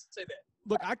him. We'll say that.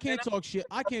 Look, I can't talk shit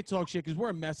because we're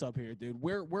a mess up here, dude.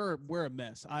 We're a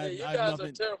mess. You guys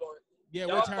are terrible. Yeah,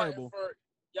 we're terrible.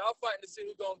 Y'all fighting to see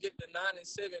who's gonna get the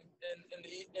 9-7 in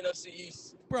the NFC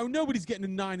East. Bro, nobody's getting a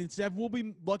 9-7. We'll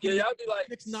be lucky. Yeah, y'all be like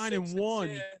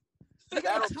 6-9-1. We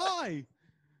got a tie.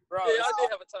 Bro, yeah, y'all did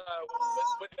have a tie.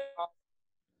 But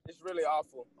it's really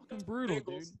awful. Fucking brutal,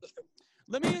 dude.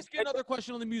 Let me ask you another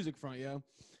question on the music front, yo.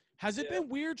 Has it been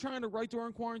weird trying to write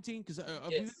during quarantine? Because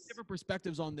we have different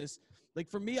perspectives on this. Like,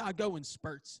 for me, I go in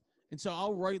spurts. And so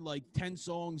I'll write, like, 10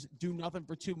 songs, do nothing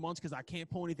for 2 months because I can't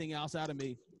pull anything else out of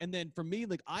me. And then for me,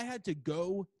 like, I had to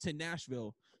go to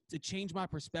Nashville to change my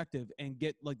perspective and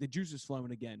get, like, the juices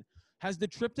flowing again. Has the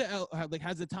trip to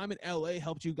has the time in L.A.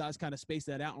 helped you guys kind of space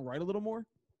that out and write a little more?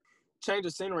 Change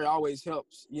of scenery always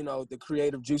helps. The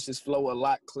creative juices flow a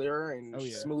lot clearer and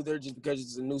smoother just because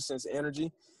it's a new sense of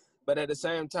energy. But at the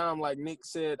same time, like Nick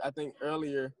said, I think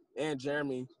earlier, and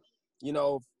Jeremy,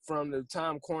 from the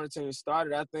time quarantine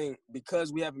started, I think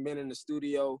because we haven't been in the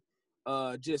studio,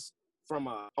 just from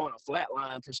on a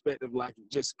flatline perspective, like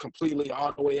just completely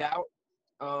all the way out,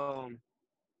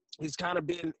 it's kind of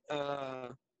been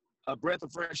a breath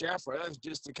of fresh air for us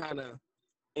just to kind of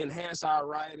enhance our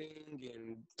writing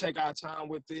and take our time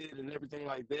with it and everything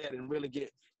like that and really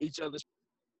get each other's.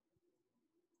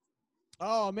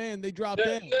 Oh, man, they dropped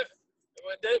in.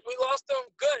 We lost them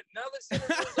good. Now listen,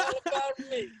 it's all about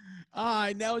me. All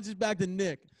right, now it's just back to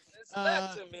Nick. It's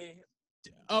back to me.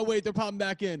 Oh, wait, they're popping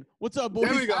back in. What's up, boys?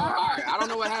 There we go. All right, I don't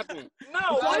know what happened.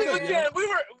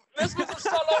 This was a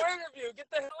solo interview. Get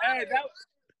the hell out of here.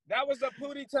 That was a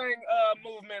Pootie Tang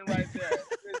movement right there.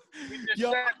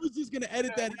 I was just going to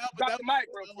edit that out. But the mic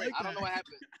real quick. I don't know what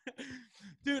happened.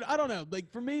 Dude, I don't know. Like,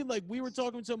 for me, like, we were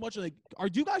talking so much. Like,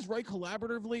 do you guys write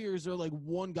collaboratively, or is there, like,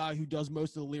 one guy who does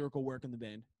most of the lyrical work in the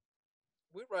band?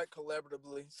 We write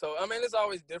collaboratively. So, I mean, it's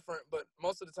always different, but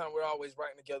most of the time we're always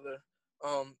writing together.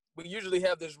 We usually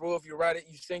have this rule, if you write it,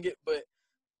 you sing it. But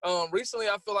recently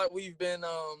I feel like we've been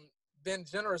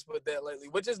generous with that lately,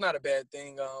 which is not a bad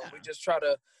thing. We just try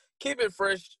to keep it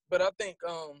fresh. But I think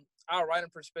our writing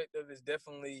perspective is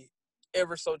definitely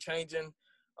ever so changing,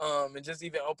 and just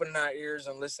even opening our ears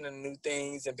and listening to new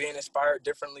things and being inspired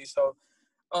differently. So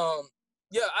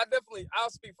Yeah, I'll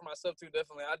speak for myself too.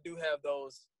 Definitely, I do have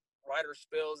those writer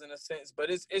spells in a sense, but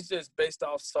it's just based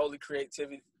off solely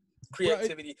creativity.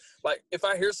 Like if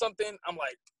I hear something, I'm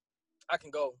like, I can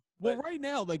go. Well, right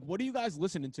now, like, what are you guys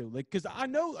listening to? Like, because I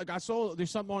know, like, I saw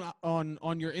there's something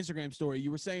on your Instagram story.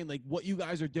 You were saying, like, what you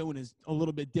guys are doing is a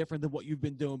little bit different than what you've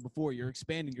been doing before. You're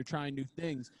expanding. You're trying new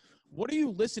things. What are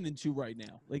you listening to right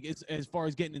now? Like, it's, as far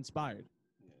as getting inspired.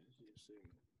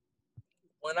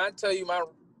 When I tell you my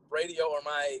radio or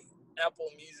my Apple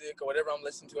Music or whatever I'm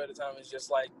listening to at the time is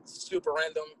just like super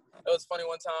random. It was funny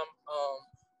one time.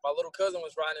 My little cousin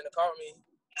was riding in the car with me.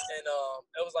 And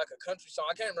it was like a country song.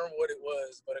 I can't remember what it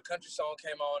was, but a country song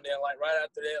came on there. Like right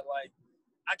after that, like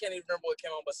I can't even remember what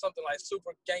came on, but something like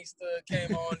Super Gangsta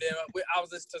came on there. I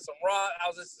was listening to some rock.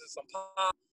 I was listening to some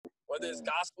pop, whether it's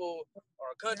gospel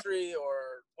or country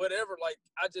or whatever. Like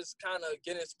I just kind of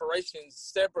get inspiration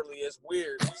separately. It's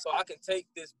weird. So I can take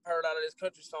this part out of this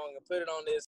country song and put it on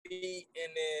this beat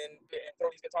and then throw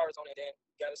these guitars on it and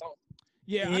got a song.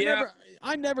 Yeah,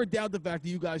 I never doubt the fact that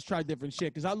you guys try different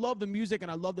shit because I love the music and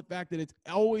I love the fact that it's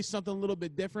always something a little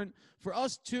bit different. For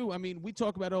us, too, I mean, we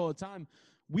talk about it all the time.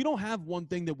 We don't have one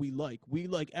thing that we like. We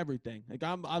like everything. Like,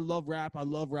 I love rap. I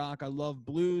love rock. I love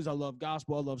blues. I love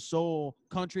gospel. I love soul,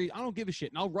 country. I don't give a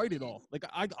shit, and I'll write it all. Like,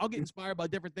 I'll get inspired by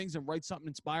different things and write something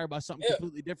inspired by something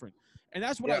completely different. And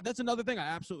that's what that's another thing I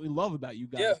absolutely love about you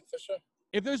guys. Yeah, for sure.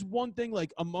 If there's one thing,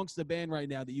 like, amongst the band right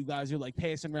now that you guys are, like,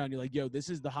 passing around, you're like, yo, this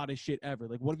is the hottest shit ever.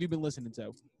 Like, what have you been listening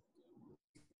to?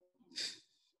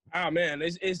 Oh, man,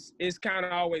 it's kind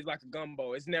of always like a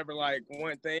gumbo. It's never, like,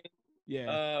 one thing.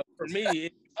 Yeah. For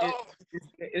me,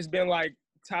 it's been, like,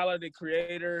 Tyler, the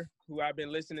Creator, who I've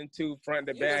been listening to front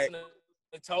to back. Listening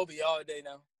to Toby all day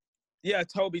now. Yeah,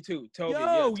 Toby, too. Toby,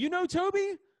 Yo, you know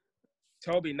Toby?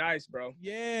 Toby, nice, bro.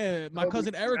 Yeah, my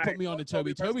cousin Eric put me on to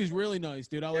Toby. Toby's really nice,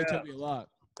 dude. I like Toby a lot.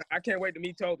 I can't wait to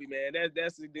meet Toby, man.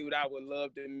 That's the dude I would love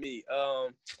to meet.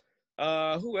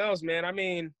 Who else, man? I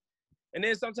mean, and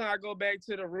then sometimes I go back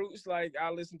to the roots. Like I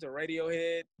listen to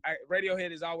Radiohead.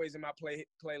 Radiohead is always in my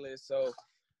playlist. So,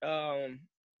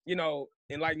 you know,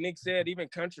 and like Nick said, even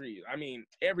country. I mean,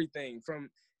 everything from.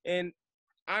 And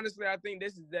honestly, I think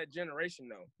this is that generation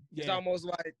though. Yeah. It's almost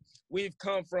like we've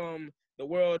come from the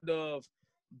world of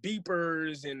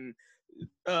beepers and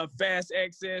fast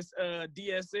access,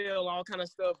 DSL, all kind of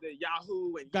stuff that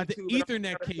Yahoo and got YouTube the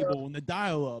Ethernet cable and the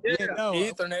dial-up.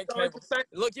 Ethernet cable.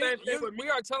 Look, we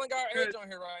are telling our age on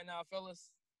here right now, fellas.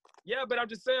 Yeah, but I'm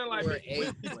just saying, like,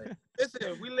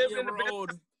 listen, we lived in the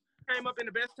best, came up in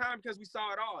the best time because we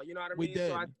saw it all. You know what I mean? We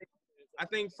did. So I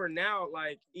think for now,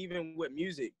 like, even with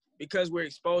music, because we're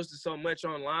exposed to so much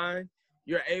online,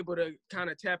 you're able to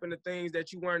kind of tap into things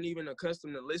that you weren't even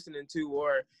accustomed to listening to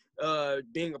or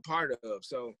being a part of.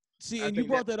 So see, and you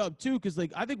brought that up too, because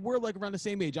like I think we're like around the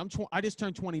same age. I just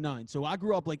turned 29, so I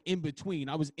grew up like in between.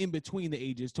 I was in between the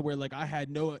ages to where like I had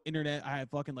no internet, I had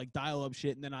fucking like dial-up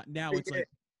shit, and then now it's like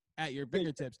at your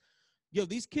fingertips. Yo,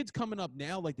 these kids coming up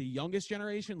now, like the youngest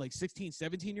generation, like 16,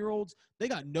 17-year-olds, they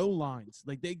got no lines.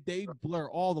 Like they blur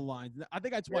all the lines. I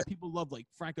think that's why people love like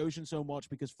Frank Ocean so much,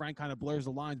 because Frank kind of blurs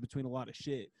the lines between a lot of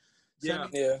shit. So, I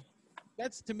mean,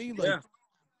 that's to me like,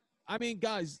 I mean,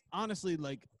 guys, honestly,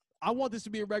 like I want this to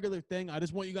be a regular thing. I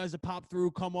just want you guys to pop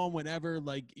through, come on whenever.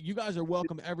 Like you guys are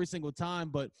welcome every single time.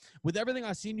 But with everything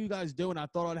I've seen you guys doing, I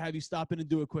thought I'd have you stop in and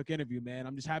do a quick interview, man.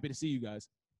 I'm just happy to see you guys.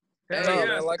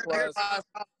 Man, likewise.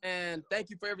 And thank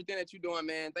you for everything that you're doing,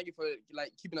 man. Thank you for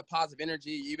like keeping a positive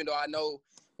energy, even though I know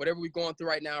whatever we're going through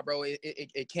right now, bro,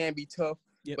 it can be tough.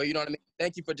 Yep. But you know what I mean?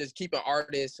 Thank you for just keeping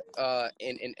artists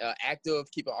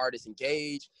active, keeping artists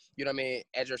engaged. You know what I mean?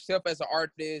 As yourself as an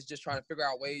artist, just trying to figure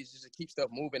out ways just to keep stuff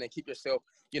moving and keep yourself,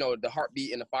 you know, the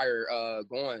heartbeat and the fire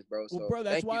going, bro. So, well, bro,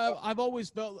 that's why I've always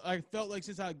felt like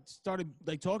since I started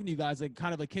like talking to you guys, like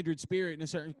kind of a kindred spirit in a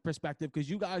certain perspective, because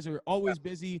you guys are always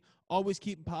busy, always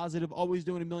keeping positive, always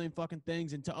doing a million fucking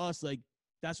things, and to us, like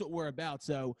that's what we're about.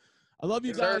 So I love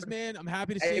you guys, man. I'm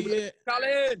happy to see you.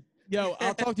 Colin. Yo,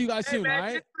 I'll talk to you guys soon, man, all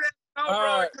right? All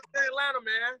right. Atlanta,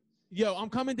 man. Yo, I'm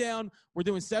coming down. We're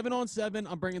doing 7-on-7.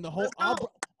 I'm bringing the whole.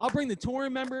 I'll bring the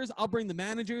touring members. I'll bring the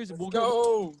managers. We'll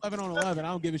go 11-on-11. I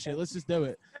don't give a shit. Let's just do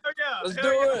it. Hell yeah. Let's do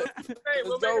it. Hey,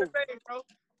 we'll make it thing, bro.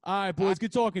 All right, boys.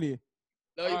 Good talking to you.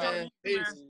 Love you, man.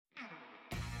 Peace.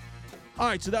 All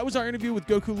right, so that was our interview with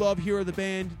Goku Love, Hero of the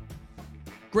Band.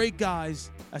 Great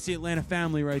guys. I see Atlanta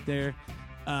family right there.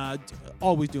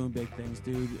 Always doing big things,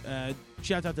 dude.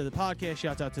 Shout out to the podcast.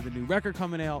 Shout out to the new record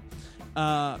coming out.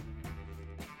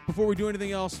 Before we do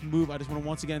anything else, Move, I just want to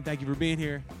once again thank you for being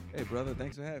here. Hey, brother,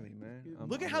 thanks for having me, man.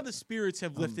 Look at how the spirits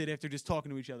have lifted after just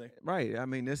talking to each other. Right. I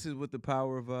mean, this is with the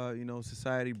power of,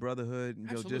 society, brotherhood, and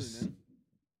Absolutely, just man.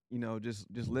 you know, just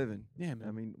living. Yeah, man.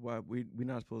 I mean, why we're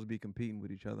not supposed to be competing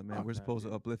with each other, man. Fuck We're that, supposed to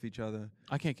dude. uplift each other.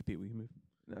 I can't compete with you, move.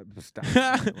 Stop.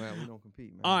 Well, we don't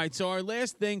compete, man. All right, so our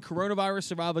last thing, coronavirus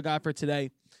survival guide for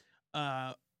today.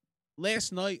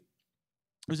 Last night,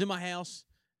 I was in my house,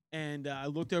 and I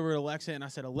looked over at Alexa, and I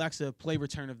said, Alexa, play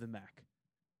Return of the Mac.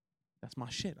 That's my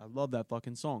shit. I love that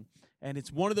fucking song. And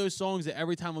it's one of those songs that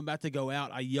every time I'm about to go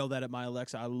out, I yell that at my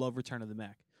Alexa. I love Return of the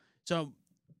Mac. So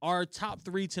our top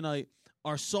 3 tonight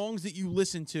are songs that you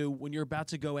listen to when you're about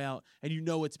to go out and you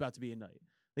know it's about to be a night.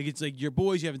 Like, it's like your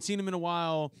boys, you haven't seen them in a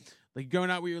while. Like, you're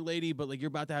going out with your lady, but, like, you're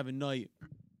about to have a night.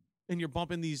 And you're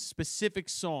bumping these specific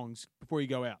songs before you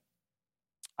go out.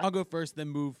 I'll go first, then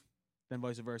move, then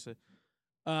vice versa.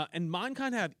 And mine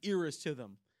kind of have eras to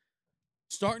them.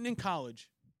 Starting in college,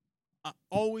 I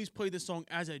always play this song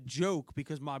as a joke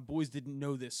because my boys didn't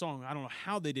know this song. I don't know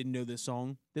how they didn't know this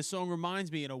song. This song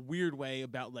reminds me in a weird way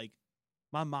about, like,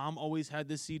 my mom always had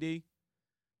this CD,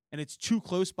 and it's Too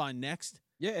Close by Next.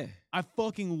 Yeah. I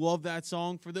fucking love that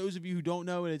song. For those of you who don't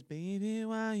know it, it's Baby,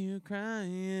 Why You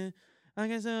Crying? I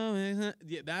guess so.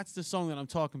 Yeah, that's the song that I'm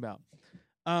talking about.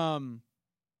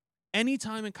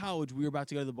 Anytime in college we were about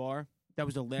to go to the bar, that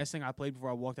was the last thing I played before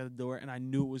I walked out the door, and I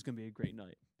knew it was going to be a great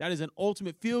night. That is an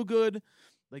ultimate feel-good.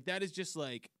 Like, that is just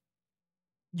like,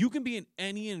 you can be in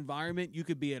any environment. You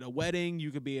could be at a wedding.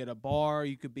 You could be at a bar.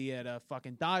 You could be at a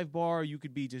fucking dive bar. You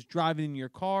could be just driving in your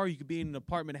car. You could be in an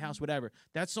apartment, a house, whatever.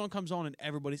 That song comes on and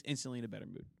everybody's instantly in a better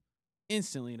mood.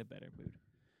 Instantly in a better mood.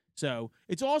 So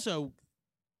it's also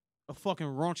a fucking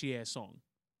raunchy-ass song.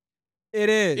 It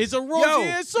is. It's a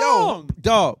raunchy-ass song. Yo,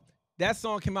 dog, that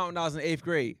song came out when I was in 8th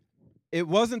grade. It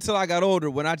wasn't until I got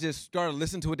older when I just started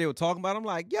listening to what they were talking about. I'm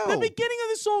like, yo. The beginning of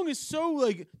the song is so,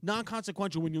 like,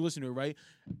 non-consequential when you listen to it, right?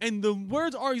 And the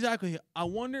words are exactly, I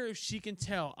wonder if she can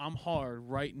tell I'm hard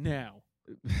right now.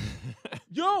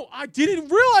 Yo, I didn't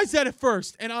realize that at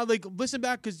first. And I, like, listen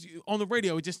back because on the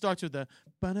radio, it just starts with the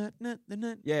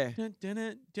Yeah.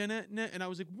 and I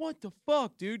was like, what the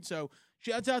fuck, dude? So,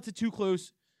 shouts out to Too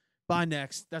Close by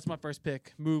Next. That's my first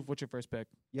pick. Move, what's your first pick?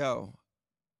 Yo,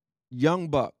 Young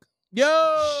Buck.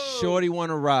 Yo! Shorty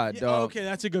Wanna Ride, Yeah, dog. okay,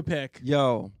 that's a good pick.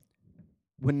 Yo,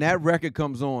 when that record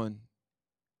comes on,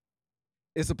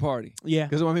 it's a party. Yeah.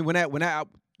 Because, I mean, when that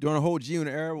during the whole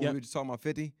G-Unit era, when Yep. we were just talking about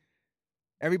 50,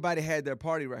 everybody had their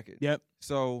party record. Yep.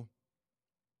 So,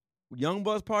 Young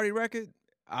Buck's party record,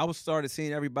 I started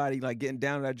seeing everybody, like, getting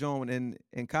down to that joint. And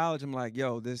in college, I'm like,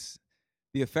 yo, the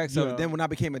effects of Yeah. it. Then when I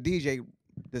became a DJ,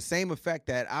 the same effect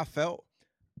that I felt,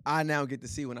 I now get to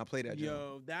see when I play that joint.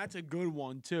 Yo, that's a good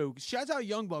one, too. Shouts out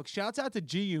Young Bucks. Shouts out to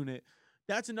G-Unit.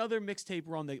 That's another mixtape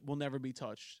run that will never be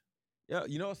touched. Yeah,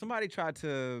 you know, somebody tried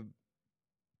to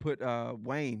put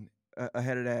Wayne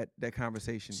ahead of that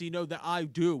conversation. See, no, that I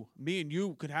do. Me and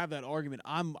you could have that argument.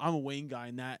 I'm a Wayne guy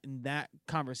in that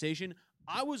conversation.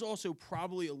 I was also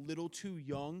probably a little too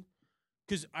young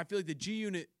because I feel like the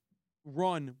G-Unit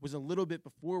run was a little bit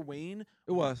before Wayne.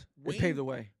 It was. Wayne, It paved the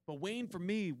way. But Wayne, for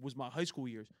me, was my high school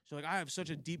years. So, like, I have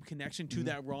such a deep connection to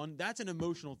that run. That's an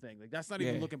emotional thing. Like, that's not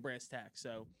even Yeah. looking brass tacks.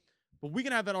 So, but we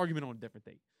can have that argument on a different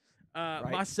date. Right.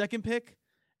 My second pick,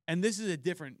 and this is a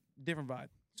different vibe.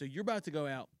 So, you're about to go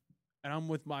out, and I'm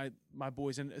with my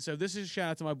boys. And so, this is a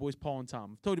shout out to my boys, Paul and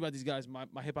Tom. I've told you about these guys, my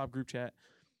hip-hop group chat.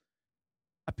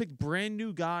 I picked Brand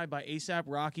New Guy by A$AP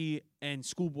Rocky and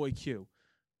Schoolboy Q.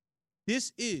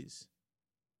 This is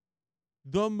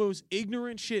the most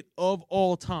ignorant shit of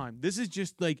all time. This is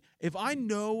just like, if I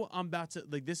know I'm about to,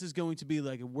 like, this is going to be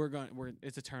like,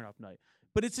 it's a turn up night.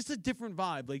 But it's just a different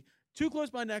vibe. Like, Too Close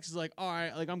by Next is like, all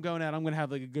right, like, I'm going out, I'm gonna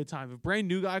have like a good time. If Brand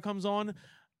New Guy comes on,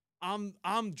 I'm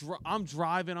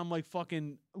driving, I'm like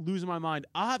fucking losing my mind.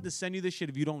 I'll have to send you this shit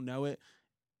if you don't know it.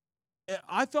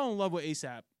 I fell in love with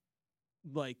A$AP.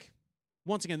 Like,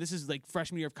 once again, this is like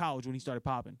freshman year of college when he started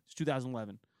popping. It's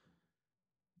 2011.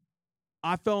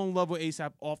 I fell in love with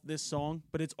A$AP off this song,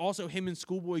 but it's also him and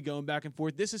Schoolboy going back and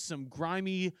forth. This is some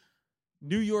grimy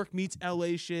New York meets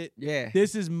LA shit. Yeah.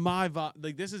 This is my vibe.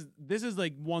 Like, this is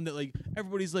like one that, like,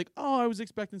 everybody's like, oh, I was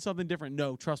expecting something different.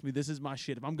 No, trust me, this is my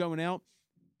shit. If I'm going out,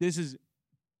 this is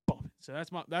bumping. So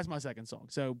that's my second song.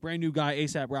 So Brand New Guy,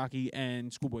 A$AP Rocky,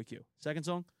 and Schoolboy Q. Second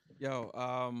song? Yo,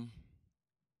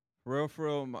 for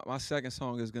real, my second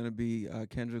song is gonna be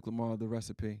Kendrick Lamar, The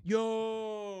Recipe.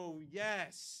 Yo,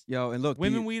 yes. Yo, and look,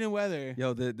 Women, Weed, and Weather.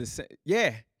 Yo, the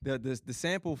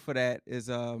sample for that is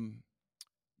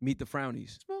Meet the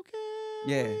Frownies. Smoking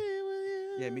Yeah. weed with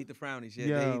you. Yeah, Meet the Frownies. Yeah,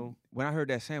 Yo. when I heard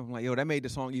that sample, I'm like, yo, that made the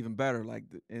song even better. Like,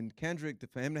 and Kendrick,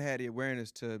 for him to have the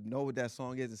awareness to know what that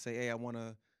song is and say, hey, I want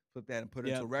to put that and put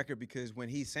it into a record, because when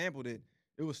he sampled it,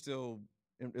 it was still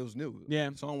it was new. Yeah.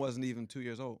 The song wasn't even 2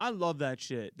 years old. I love that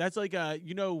shit. That's like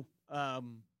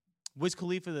Wiz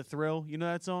Khalifa, The Thrill. You know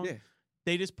that song? Yeah.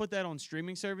 They just put that on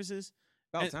streaming services.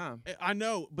 About And- time. I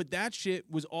know, but that shit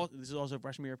was all. This is also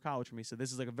freshman year of college for me, so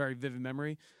this is like a very vivid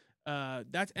memory.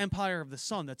 That's Empire of the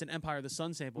Sun. That's an Empire of the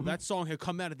Sun sample. That song had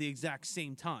come out at the exact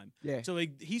same time. Yeah. So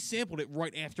like he sampled it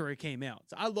right after it came out.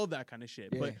 So I love that kind of shit.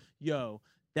 Yeah. But yo,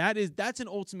 that's an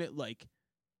ultimate like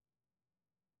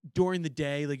during the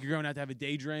day, like you're going out to have a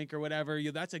day drink or whatever.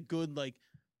 Yo, that's a good like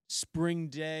spring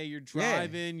day. You're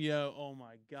driving. Yo, oh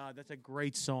my god, that's a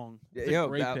great song. It's a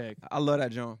great pick. I love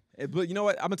that John. But you know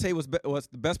what? I'm gonna tell you what's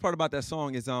the best part about that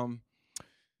song is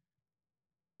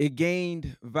it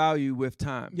gained value with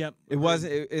time. Yep. It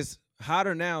wasn't. It's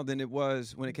hotter now than it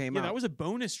was when it came Yeah, out. that was a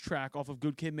bonus track off of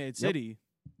Good Kid, Mad City.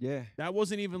 Yeah. That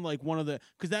wasn't even like one of the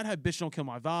because that had Bitch Don't Kill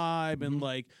My Vibe and Mhm.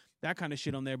 like that kind of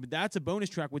shit on there. But that's a bonus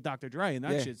track with Dr. Dre, and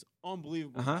that Yeah. shit's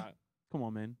unbelievable. Uh-huh. Come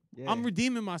on, man. Yeah. I'm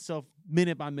redeeming myself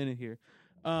minute by minute here,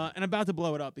 and I'm about to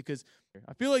blow it up because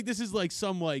I feel like this is like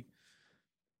some like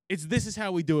it's This Is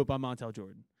How We Do It by Montel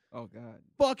Jordan. Oh God.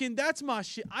 Fucking, that's my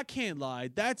shit. I can't lie.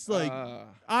 That's like Uh,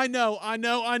 I know,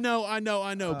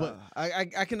 but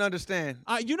I can understand.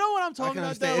 you know what I'm I talking can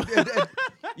about though. understand.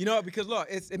 You know what? Because look,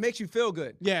 it makes you feel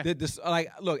good. Yeah.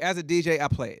 Look, as a DJ, I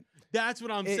play it. That's what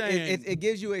I'm It, saying. it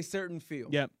gives you a certain feel.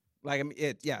 Yep. Like I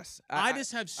mean, yes. I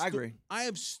just have. I agree. I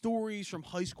have stories from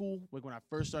high school, like when I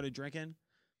first started drinking,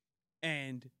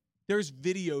 and there's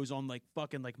videos on like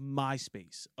fucking like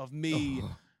MySpace of me,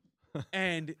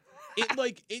 and it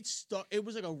like it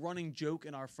was like a running joke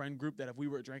in our friend group that if we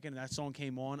were drinking and that song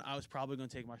came on, I was probably gonna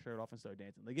take my shirt off and start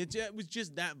dancing. Like it was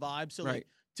just that vibe. So like Right.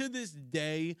 to this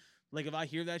day, like if I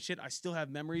hear that shit, I still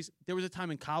have memories. There was a time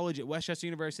in college at Westchester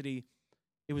University,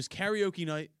 it was karaoke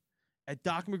night at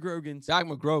Doc McGrogan's. Doc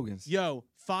McGrogan's. Yo,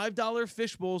 $5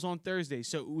 fish bowls on Thursday.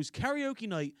 So it was karaoke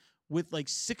night with like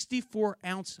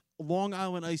 64-ounce Long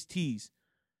Island iced teas.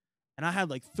 And I had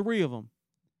like 3 of them.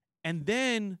 And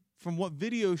then from what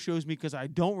video shows me, because I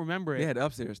don't remember it. They had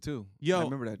upstairs too. Yo, I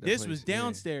remember that. this place. was Yeah.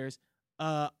 downstairs.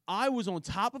 I was on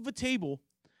top of a table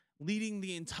leading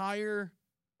the entire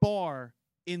bar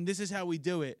in This Is How We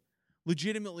Do It,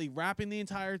 legitimately rapping the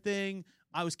entire thing.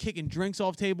 I was kicking drinks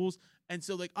off tables. And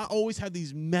so, like, I always have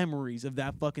these memories of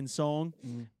that fucking song.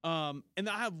 Mhm. And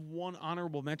I have one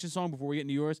honorable mention song before we get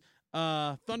into yours.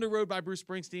 Thunder Road by Bruce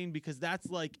Springsteen, because that's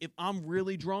like, if I'm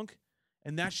really drunk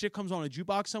and that shit comes on a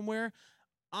jukebox somewhere,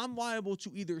 I'm liable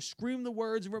to either scream the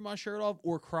words and rip my shirt off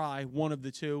or cry, one of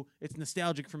the two. It's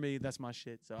nostalgic for me. That's my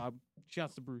shit. So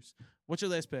shouts to Bruce. What's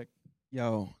your last pick?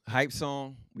 Yo, hype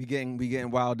song. We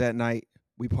getting wild that night.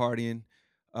 We partying.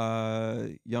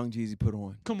 Young Jeezy put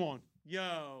on. Come on.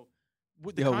 Yo.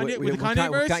 With the Yo, Kanye, with the with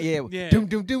Kanye verse? yeah. Doom,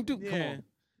 doom, doom, doom. Come Yeah. on.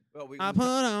 Well, I put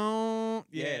on.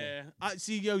 Yeah. Yeah. I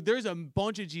see, yo, there's a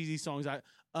bunch of Jeezy songs.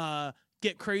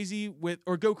 Get Crazy with,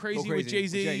 or Go Crazy, with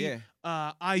Jay-Z. Yeah.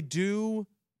 I Do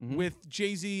Mhm. with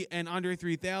Jay-Z and Andre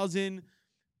 3000.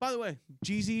 By the way,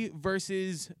 Jeezy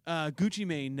versus Gucci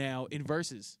Mane now in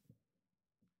verses.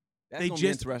 That's They gonna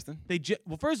just- be interesting.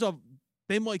 Well, first off,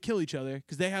 they might kill each other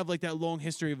because they have like that long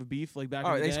history of a beef like back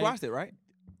All in right, the they day. squashed it, right?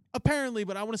 Apparently,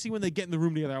 but I want to see when they get in the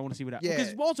room together. I want to see what happens. Yeah.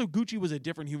 Because also Gucci was a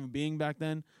different human being back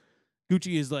then.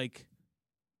 Gucci is like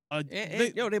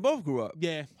They both grew up.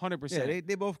 yeah, 100%. Yeah,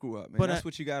 they both grew up, man. But, That's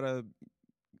what you gotta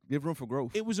give room for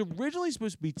growth. It was originally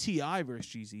supposed to be T.I. versus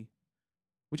Jeezy,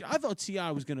 which I thought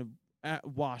T.I. was going to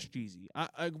wash Jeezy.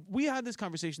 We had this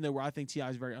conversation there where I think T.I.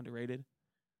 is very underrated.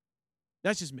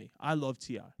 That's just me. I love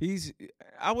T.I.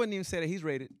 I wouldn't even say that he's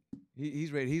rated.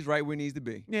 He's rated. He's right where he needs to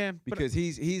be. Yeah, but Because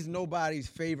he's nobody's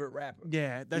favorite rapper.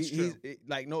 yeah, that's true. He's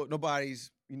like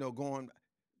nobody's going.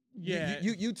 Yeah.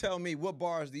 You tell me, what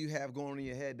bars do you have going in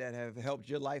your head that have helped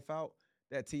your life out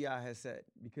that T.I. has said?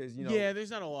 Because Yeah, there's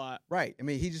not a lot. right. I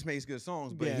mean, he just makes good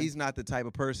songs, but Yeah. he's not the type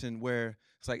of person where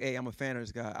it's like, hey, I'm a fan of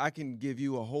this guy. I can give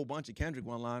you a whole bunch of Kendrick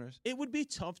one-liners. It would be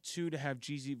tough too to have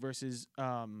Jeezy versus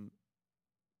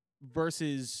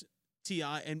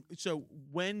T.I. And so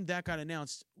when that got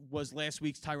announced was last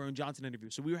week's Tyrone Johnson interview.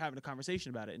 So we were having a conversation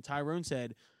about it, and Tyrone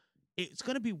said it's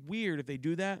going to be weird if they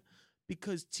do that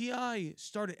because T.I.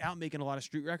 started out making a lot of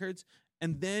street records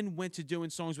and then went to doing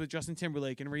songs with Justin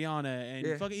Timberlake and Rihanna, and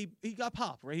Yeah. fucking he got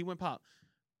pop, right? He went pop.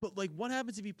 But like, what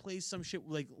happens if he plays some shit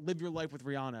like "Live Your Life" with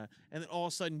Rihanna, and then all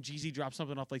of a sudden Jeezy drops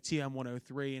something off like TM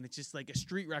 103, and it's just like a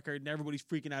street record, and everybody's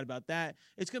freaking out about that?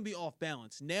 It's gonna be off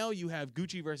balance. Now you have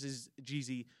Gucci versus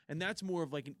Jeezy, and that's more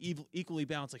of like an equally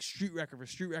balanced like street record for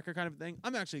street record kind of thing.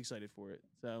 I'm actually excited for it.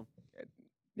 So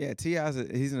Yeah, T.I.'s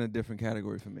he's in a different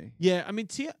category for me. yeah, I mean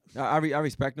I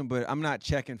respect him, but I'm not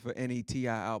checking for any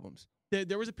T.I. albums.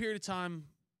 there was a period of time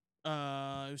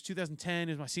It was 2010.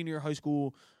 It was my senior year of high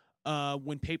school.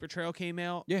 When Paper Trail came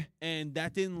out. Yeah. And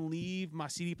that didn't leave my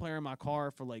CD player in my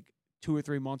car for like 2 or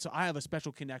 3 months. So I have a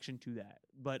special connection to that.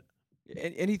 But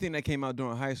Anything that came out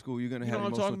during high school, you're gonna you know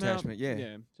have what I'm emotional talking about? attachment. Yeah.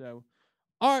 Yeah. So,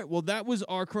 all right. Well, that was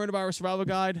our coronavirus survival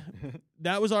guide.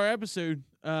 That was our episode.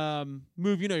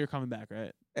 Move, you know you're coming back,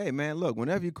 right? Hey man, look,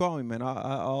 whenever you call me, man,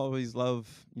 I always love,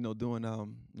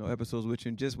 doing episodes with you.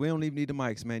 And just we don't even need the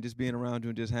mics, man. Just being around you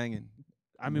and just hanging.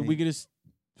 I mean, we could just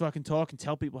fucking talk and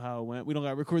tell people how it went. We don't got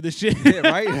to record this shit. Yeah,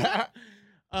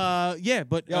 right? Yeah,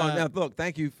 but now, look,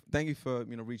 thank you for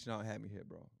reaching out and having me here,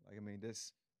 bro. Like, I mean,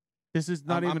 this is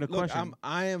not even a question.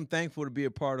 I am thankful to be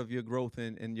a part of your growth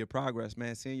and your progress,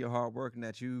 man. Seeing your hard work and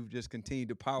that you've just continued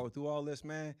to power through all this,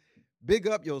 man. Big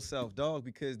up yourself, dog,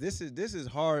 because this is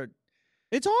hard.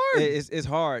 It's hard. It's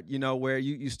hard, where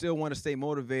you still want to stay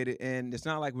motivated, and it's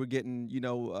not like we're getting,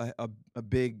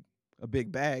 a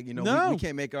big bag. No. We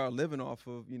can't make our living off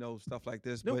of, stuff like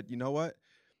this. Nope. But you know what?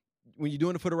 When you're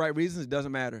doing it for the right reasons, it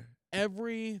doesn't matter.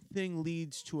 Everything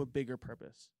leads to a bigger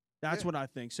purpose. That's what I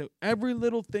think. So every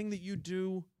little thing that you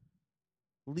do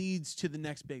leads to the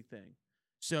next big thing.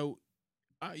 So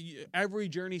every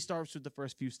journey starts with the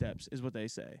first few steps, is what they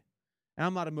say. And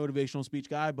I'm not a motivational speech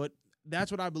guy, but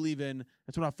that's what I believe in.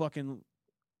 That's what I fucking.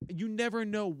 You never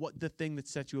know what the thing that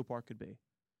sets you apart could be.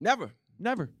 Never.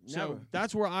 So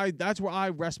that's where I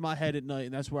rest my head at night,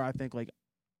 and that's where I think like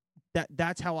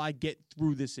that's how I get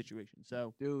through this situation.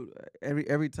 So, dude,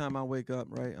 every time I wake up,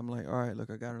 right, I'm like, all right, look,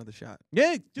 I got another shot.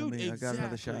 Yeah, dude, I got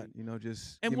another shot.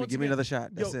 Just give me another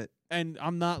shot. That's it. And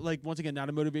I'm not like once again not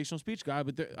a motivational speech guy,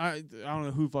 but I don't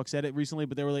know who fuck said it recently,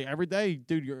 but they were like, every day,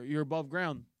 dude, you're above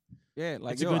ground. Yeah,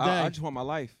 like it's a good day. I just want my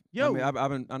life. Yo, I mean, I've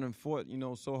been fought,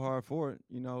 so hard for it.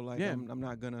 I'm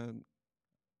not gonna,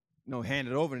 hand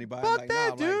it over to anybody. Fuck like,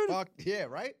 that, dude. Fuck yeah,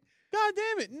 right. God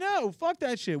damn it, no, fuck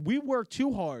that shit. We worked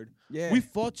too hard. Yeah, we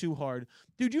fought too hard,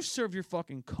 dude. You serve your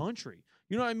fucking country.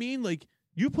 You know what I mean? Like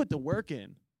you put the work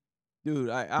in, dude.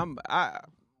 I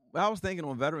was thinking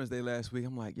on Veterans Day last week.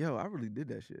 I'm like, yo, I really did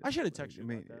that shit. I should have texted you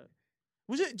about that.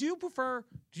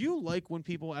 Do you like when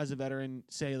people as a veteran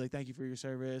say like thank you for your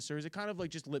service, or is it kind of like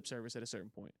just lip service at a certain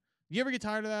point? Do you ever get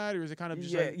tired of that, or is it kind of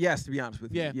just yes, to be honest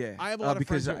with you. Yeah. I have a lot of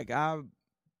because friends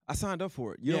I signed up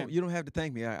for it. You don't have to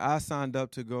thank me. I signed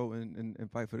up to go and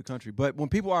fight for the country. But when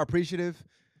people are appreciative,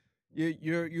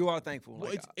 you are thankful. Well,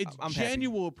 like, it's I'm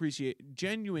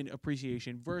genuine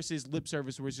appreciation versus lip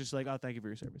service, where it's just like, oh, thank you for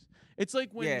your service. It's like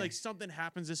when like something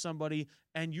happens to somebody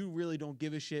and you really don't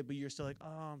give a shit, but you're still like,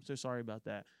 oh, I'm so sorry about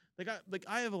that.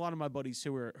 I have a lot of my buddies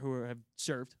who have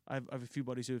served. I have a few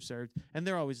buddies who have served, and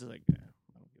they're always like, I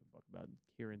don't give a fuck about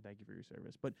hearing thank you for your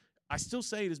service, but I still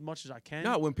say it as much as I can.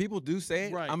 No, when people do say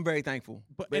it, I'm very thankful.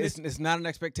 But it's not an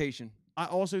expectation. I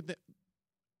also think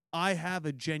I have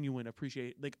a genuine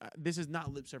appreciation. Like this is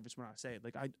not lip service when I say it.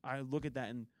 Like I look at that,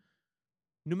 and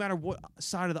no matter what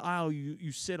side of the aisle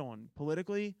you sit on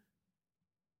politically,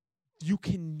 you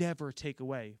can never take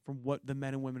away from what the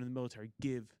men and women in the military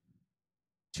give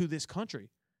to this country,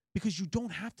 because you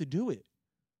don't have to do it.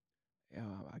 Yo,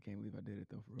 I can't believe I did it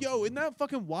though. Yo, isn't that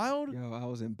fucking wild? Yo, I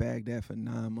was in Baghdad for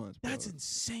 9 months. Bro. That's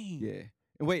insane. Yeah.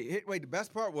 And wait. The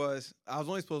best part was I was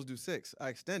only supposed to do 6. I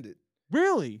extended.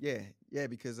 Really? Yeah.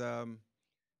 Because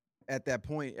at that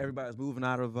point, everybody was moving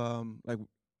out of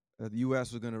the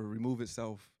U.S. was going to remove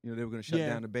itself. They were going to shut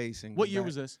down the base. And what year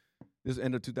was this? This was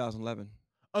end of 2011.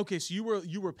 Okay, so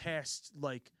you were past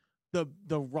like the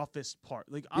roughest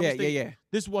part. Like yeah.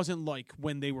 This wasn't like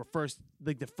when they were first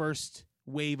like the first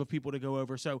wave of people to go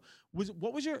over. So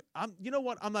what was your you know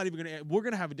what, I'm not even gonna, we're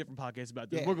gonna have a different podcast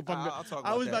about this. Yeah, we're gonna I'll talk about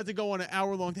I was that. about to go on an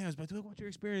hour-long thing. I was about to what's your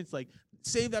experience like.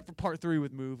 Save that for part 3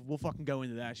 with Move. We'll fucking go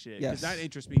into that shit because that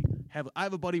interests me. I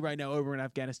have a buddy right now over in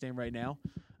Afghanistan right now,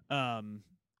 and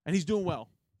he's doing well.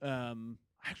 I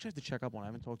actually have to check up on him. I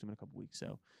haven't talked to him in a couple weeks,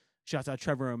 so shouts out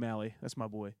Trevor O'Malley. That's my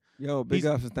boy. Yo, big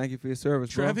ups and thank you for your service,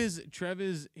 Trev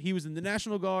is he was in the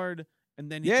National Guard,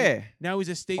 and then now he's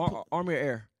a state Army or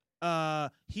Air.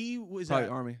 He was probably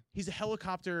Army. He's a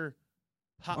helicopter.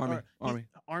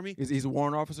 Army. He's a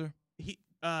warrant officer.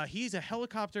 He's a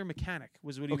helicopter mechanic.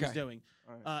 Was what he was doing.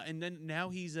 Right. And then now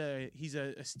he's a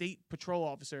state patrol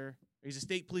officer. He's a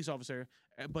state police officer,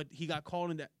 but he got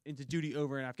called into duty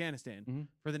over in Afghanistan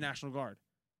for the National Guard.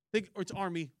 Or it's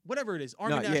Army, whatever it is.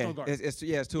 National Guard. It's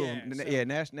two of them.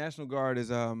 National Guard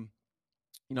is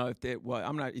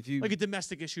if you like a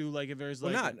domestic issue, like if there's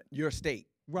like not your state.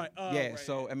 Right. Right.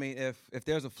 So I mean, if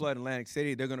there's a flood in Atlantic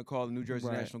City, they're going to call the New Jersey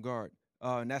National Guard,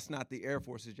 and that's not the Air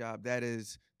Force's job. That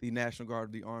is the National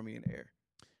Guard, the Army, and Air.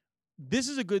 This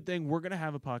is a good thing. We're going to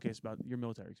have a podcast about your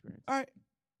military experience. All right.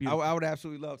 I would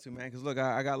absolutely love to, man. Because look,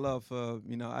 I got love for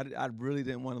I really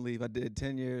didn't want to leave. I did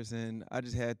 10 years, and I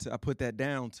just had to. I put that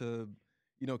down to,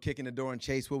 kick in the door and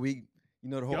chase what we,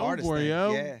 the whole artist thing.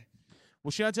 Yeah.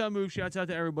 Well, shout out to Move. Shout out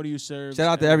to everybody who serves. Shout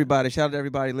out to everybody. Shout out to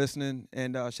everybody listening,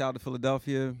 and shout out to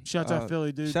Philadelphia. Shout out to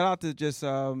Philly, dude. Shout out to just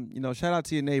shout out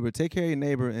to your neighbor. Take care of your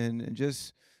neighbor, and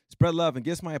just spread love and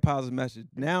get somebody a positive message.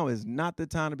 Now is not the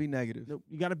time to be negative. Nope.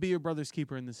 You got to be your brother's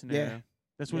keeper in this scenario. Yeah.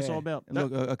 That's what it's all about. And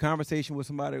look, a conversation with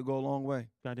somebody will go a long way.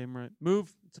 Goddamn right.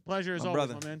 Move. It's a pleasure as always,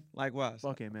 brother. my man. Likewise.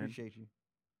 Okay, man. Appreciate you.